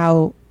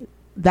somehow,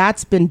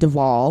 that's been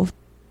devolved.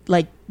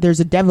 Like, there's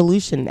a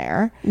devolution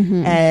there.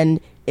 Mm-hmm. And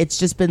it's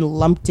just been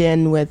lumped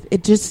in with,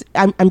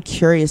 I'm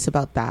curious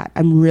about that.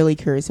 I'm really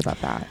curious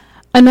about that.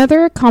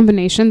 Another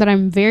combination that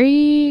I'm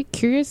very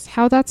curious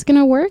how that's going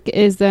to work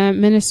is the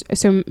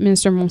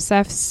Minister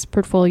Monsef's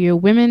portfolio,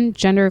 women,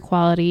 gender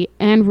equality,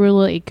 and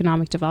rural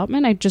economic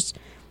development.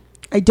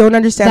 I don't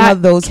understand how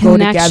those go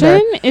together.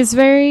 Is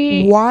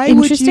very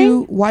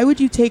interesting. Why would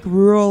you take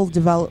rural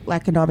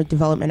economic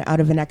development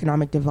out of an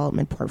economic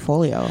development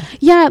portfolio?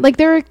 Yeah, like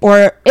there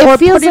or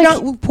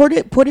put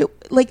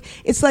it like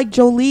it's like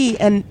Jolie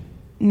and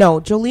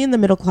the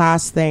middle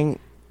class thing.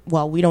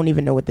 Well, we don't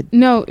even know what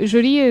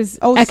Jolie is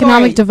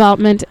economic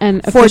development and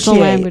official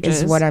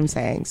languages is what I'm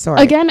saying.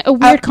 Sorry. Again, a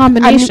weird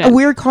combination. A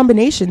weird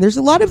combination. There's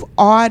a lot of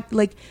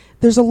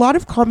there's a lot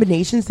of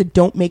combinations that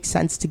don't make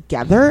sense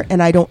together,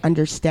 and I don't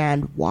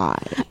understand why.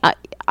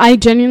 I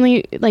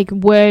genuinely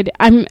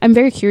I'm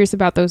very curious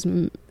about those.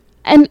 And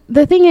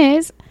the thing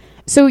is,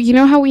 so you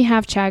know how we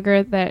have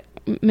Chagger, that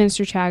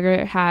Minister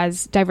Chagger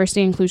has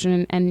diversity,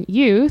 inclusion, and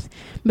youth,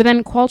 but then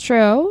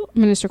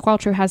Minister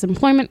Qualtrough has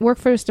employment,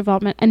 workforce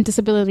development, and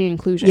disability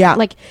inclusion. Yeah.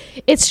 Like,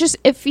 it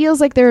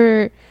feels like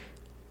they're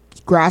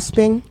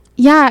grasping.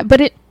 Yeah,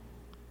 but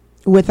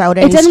without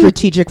any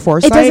strategic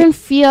foresight. It doesn't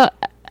feel,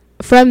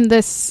 from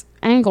this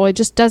angle, it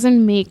just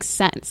doesn't make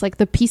sense. Like,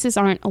 the pieces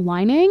aren't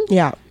aligning.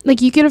 Yeah.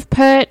 Like, you could have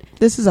put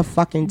this is a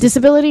fucking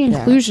disability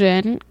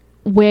inclusion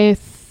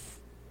with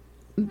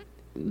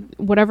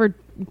whatever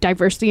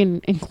diversity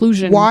and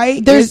inclusion. Why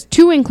there's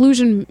two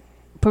inclusion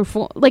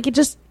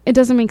it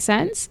doesn't make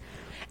sense.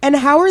 And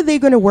how are they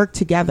going to work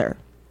together?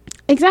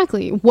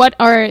 Exactly. What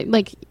are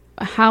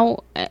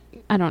how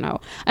I don't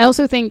know. I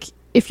also think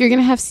if you're going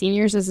to have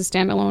seniors as a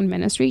standalone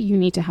ministry, you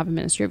need to have a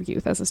ministry of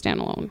youth as a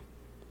standalone.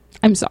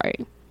 I'm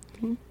sorry.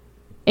 Mm-hmm.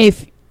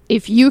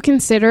 If you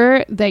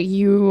consider that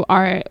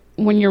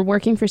when you're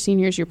working for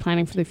seniors, you're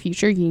planning for the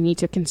future, you need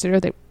to consider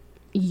that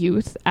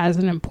youth as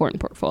an important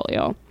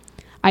portfolio.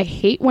 I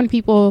hate when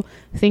people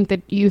think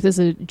that youth is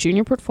a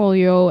junior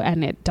portfolio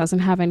and it doesn't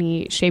have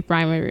any shape,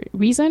 rhyme, or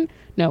reason.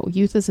 No,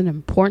 youth is an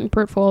important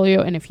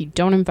portfolio, and if you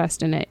don't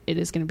invest in it, it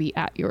is going to be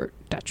at your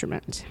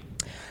detriment.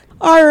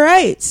 All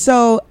right,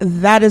 so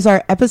that is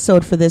our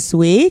episode for this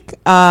week.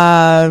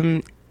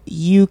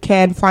 You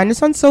can find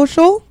us on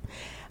social.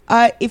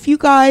 If you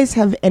guys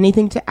have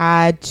anything to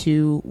add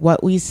to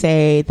what we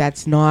say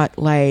that's not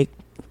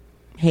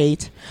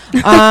hate,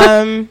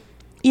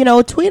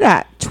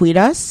 tweet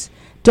us.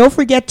 Don't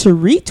forget to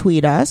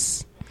retweet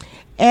us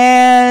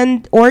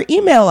or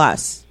email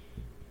us.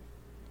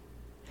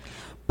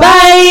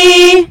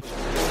 Bye.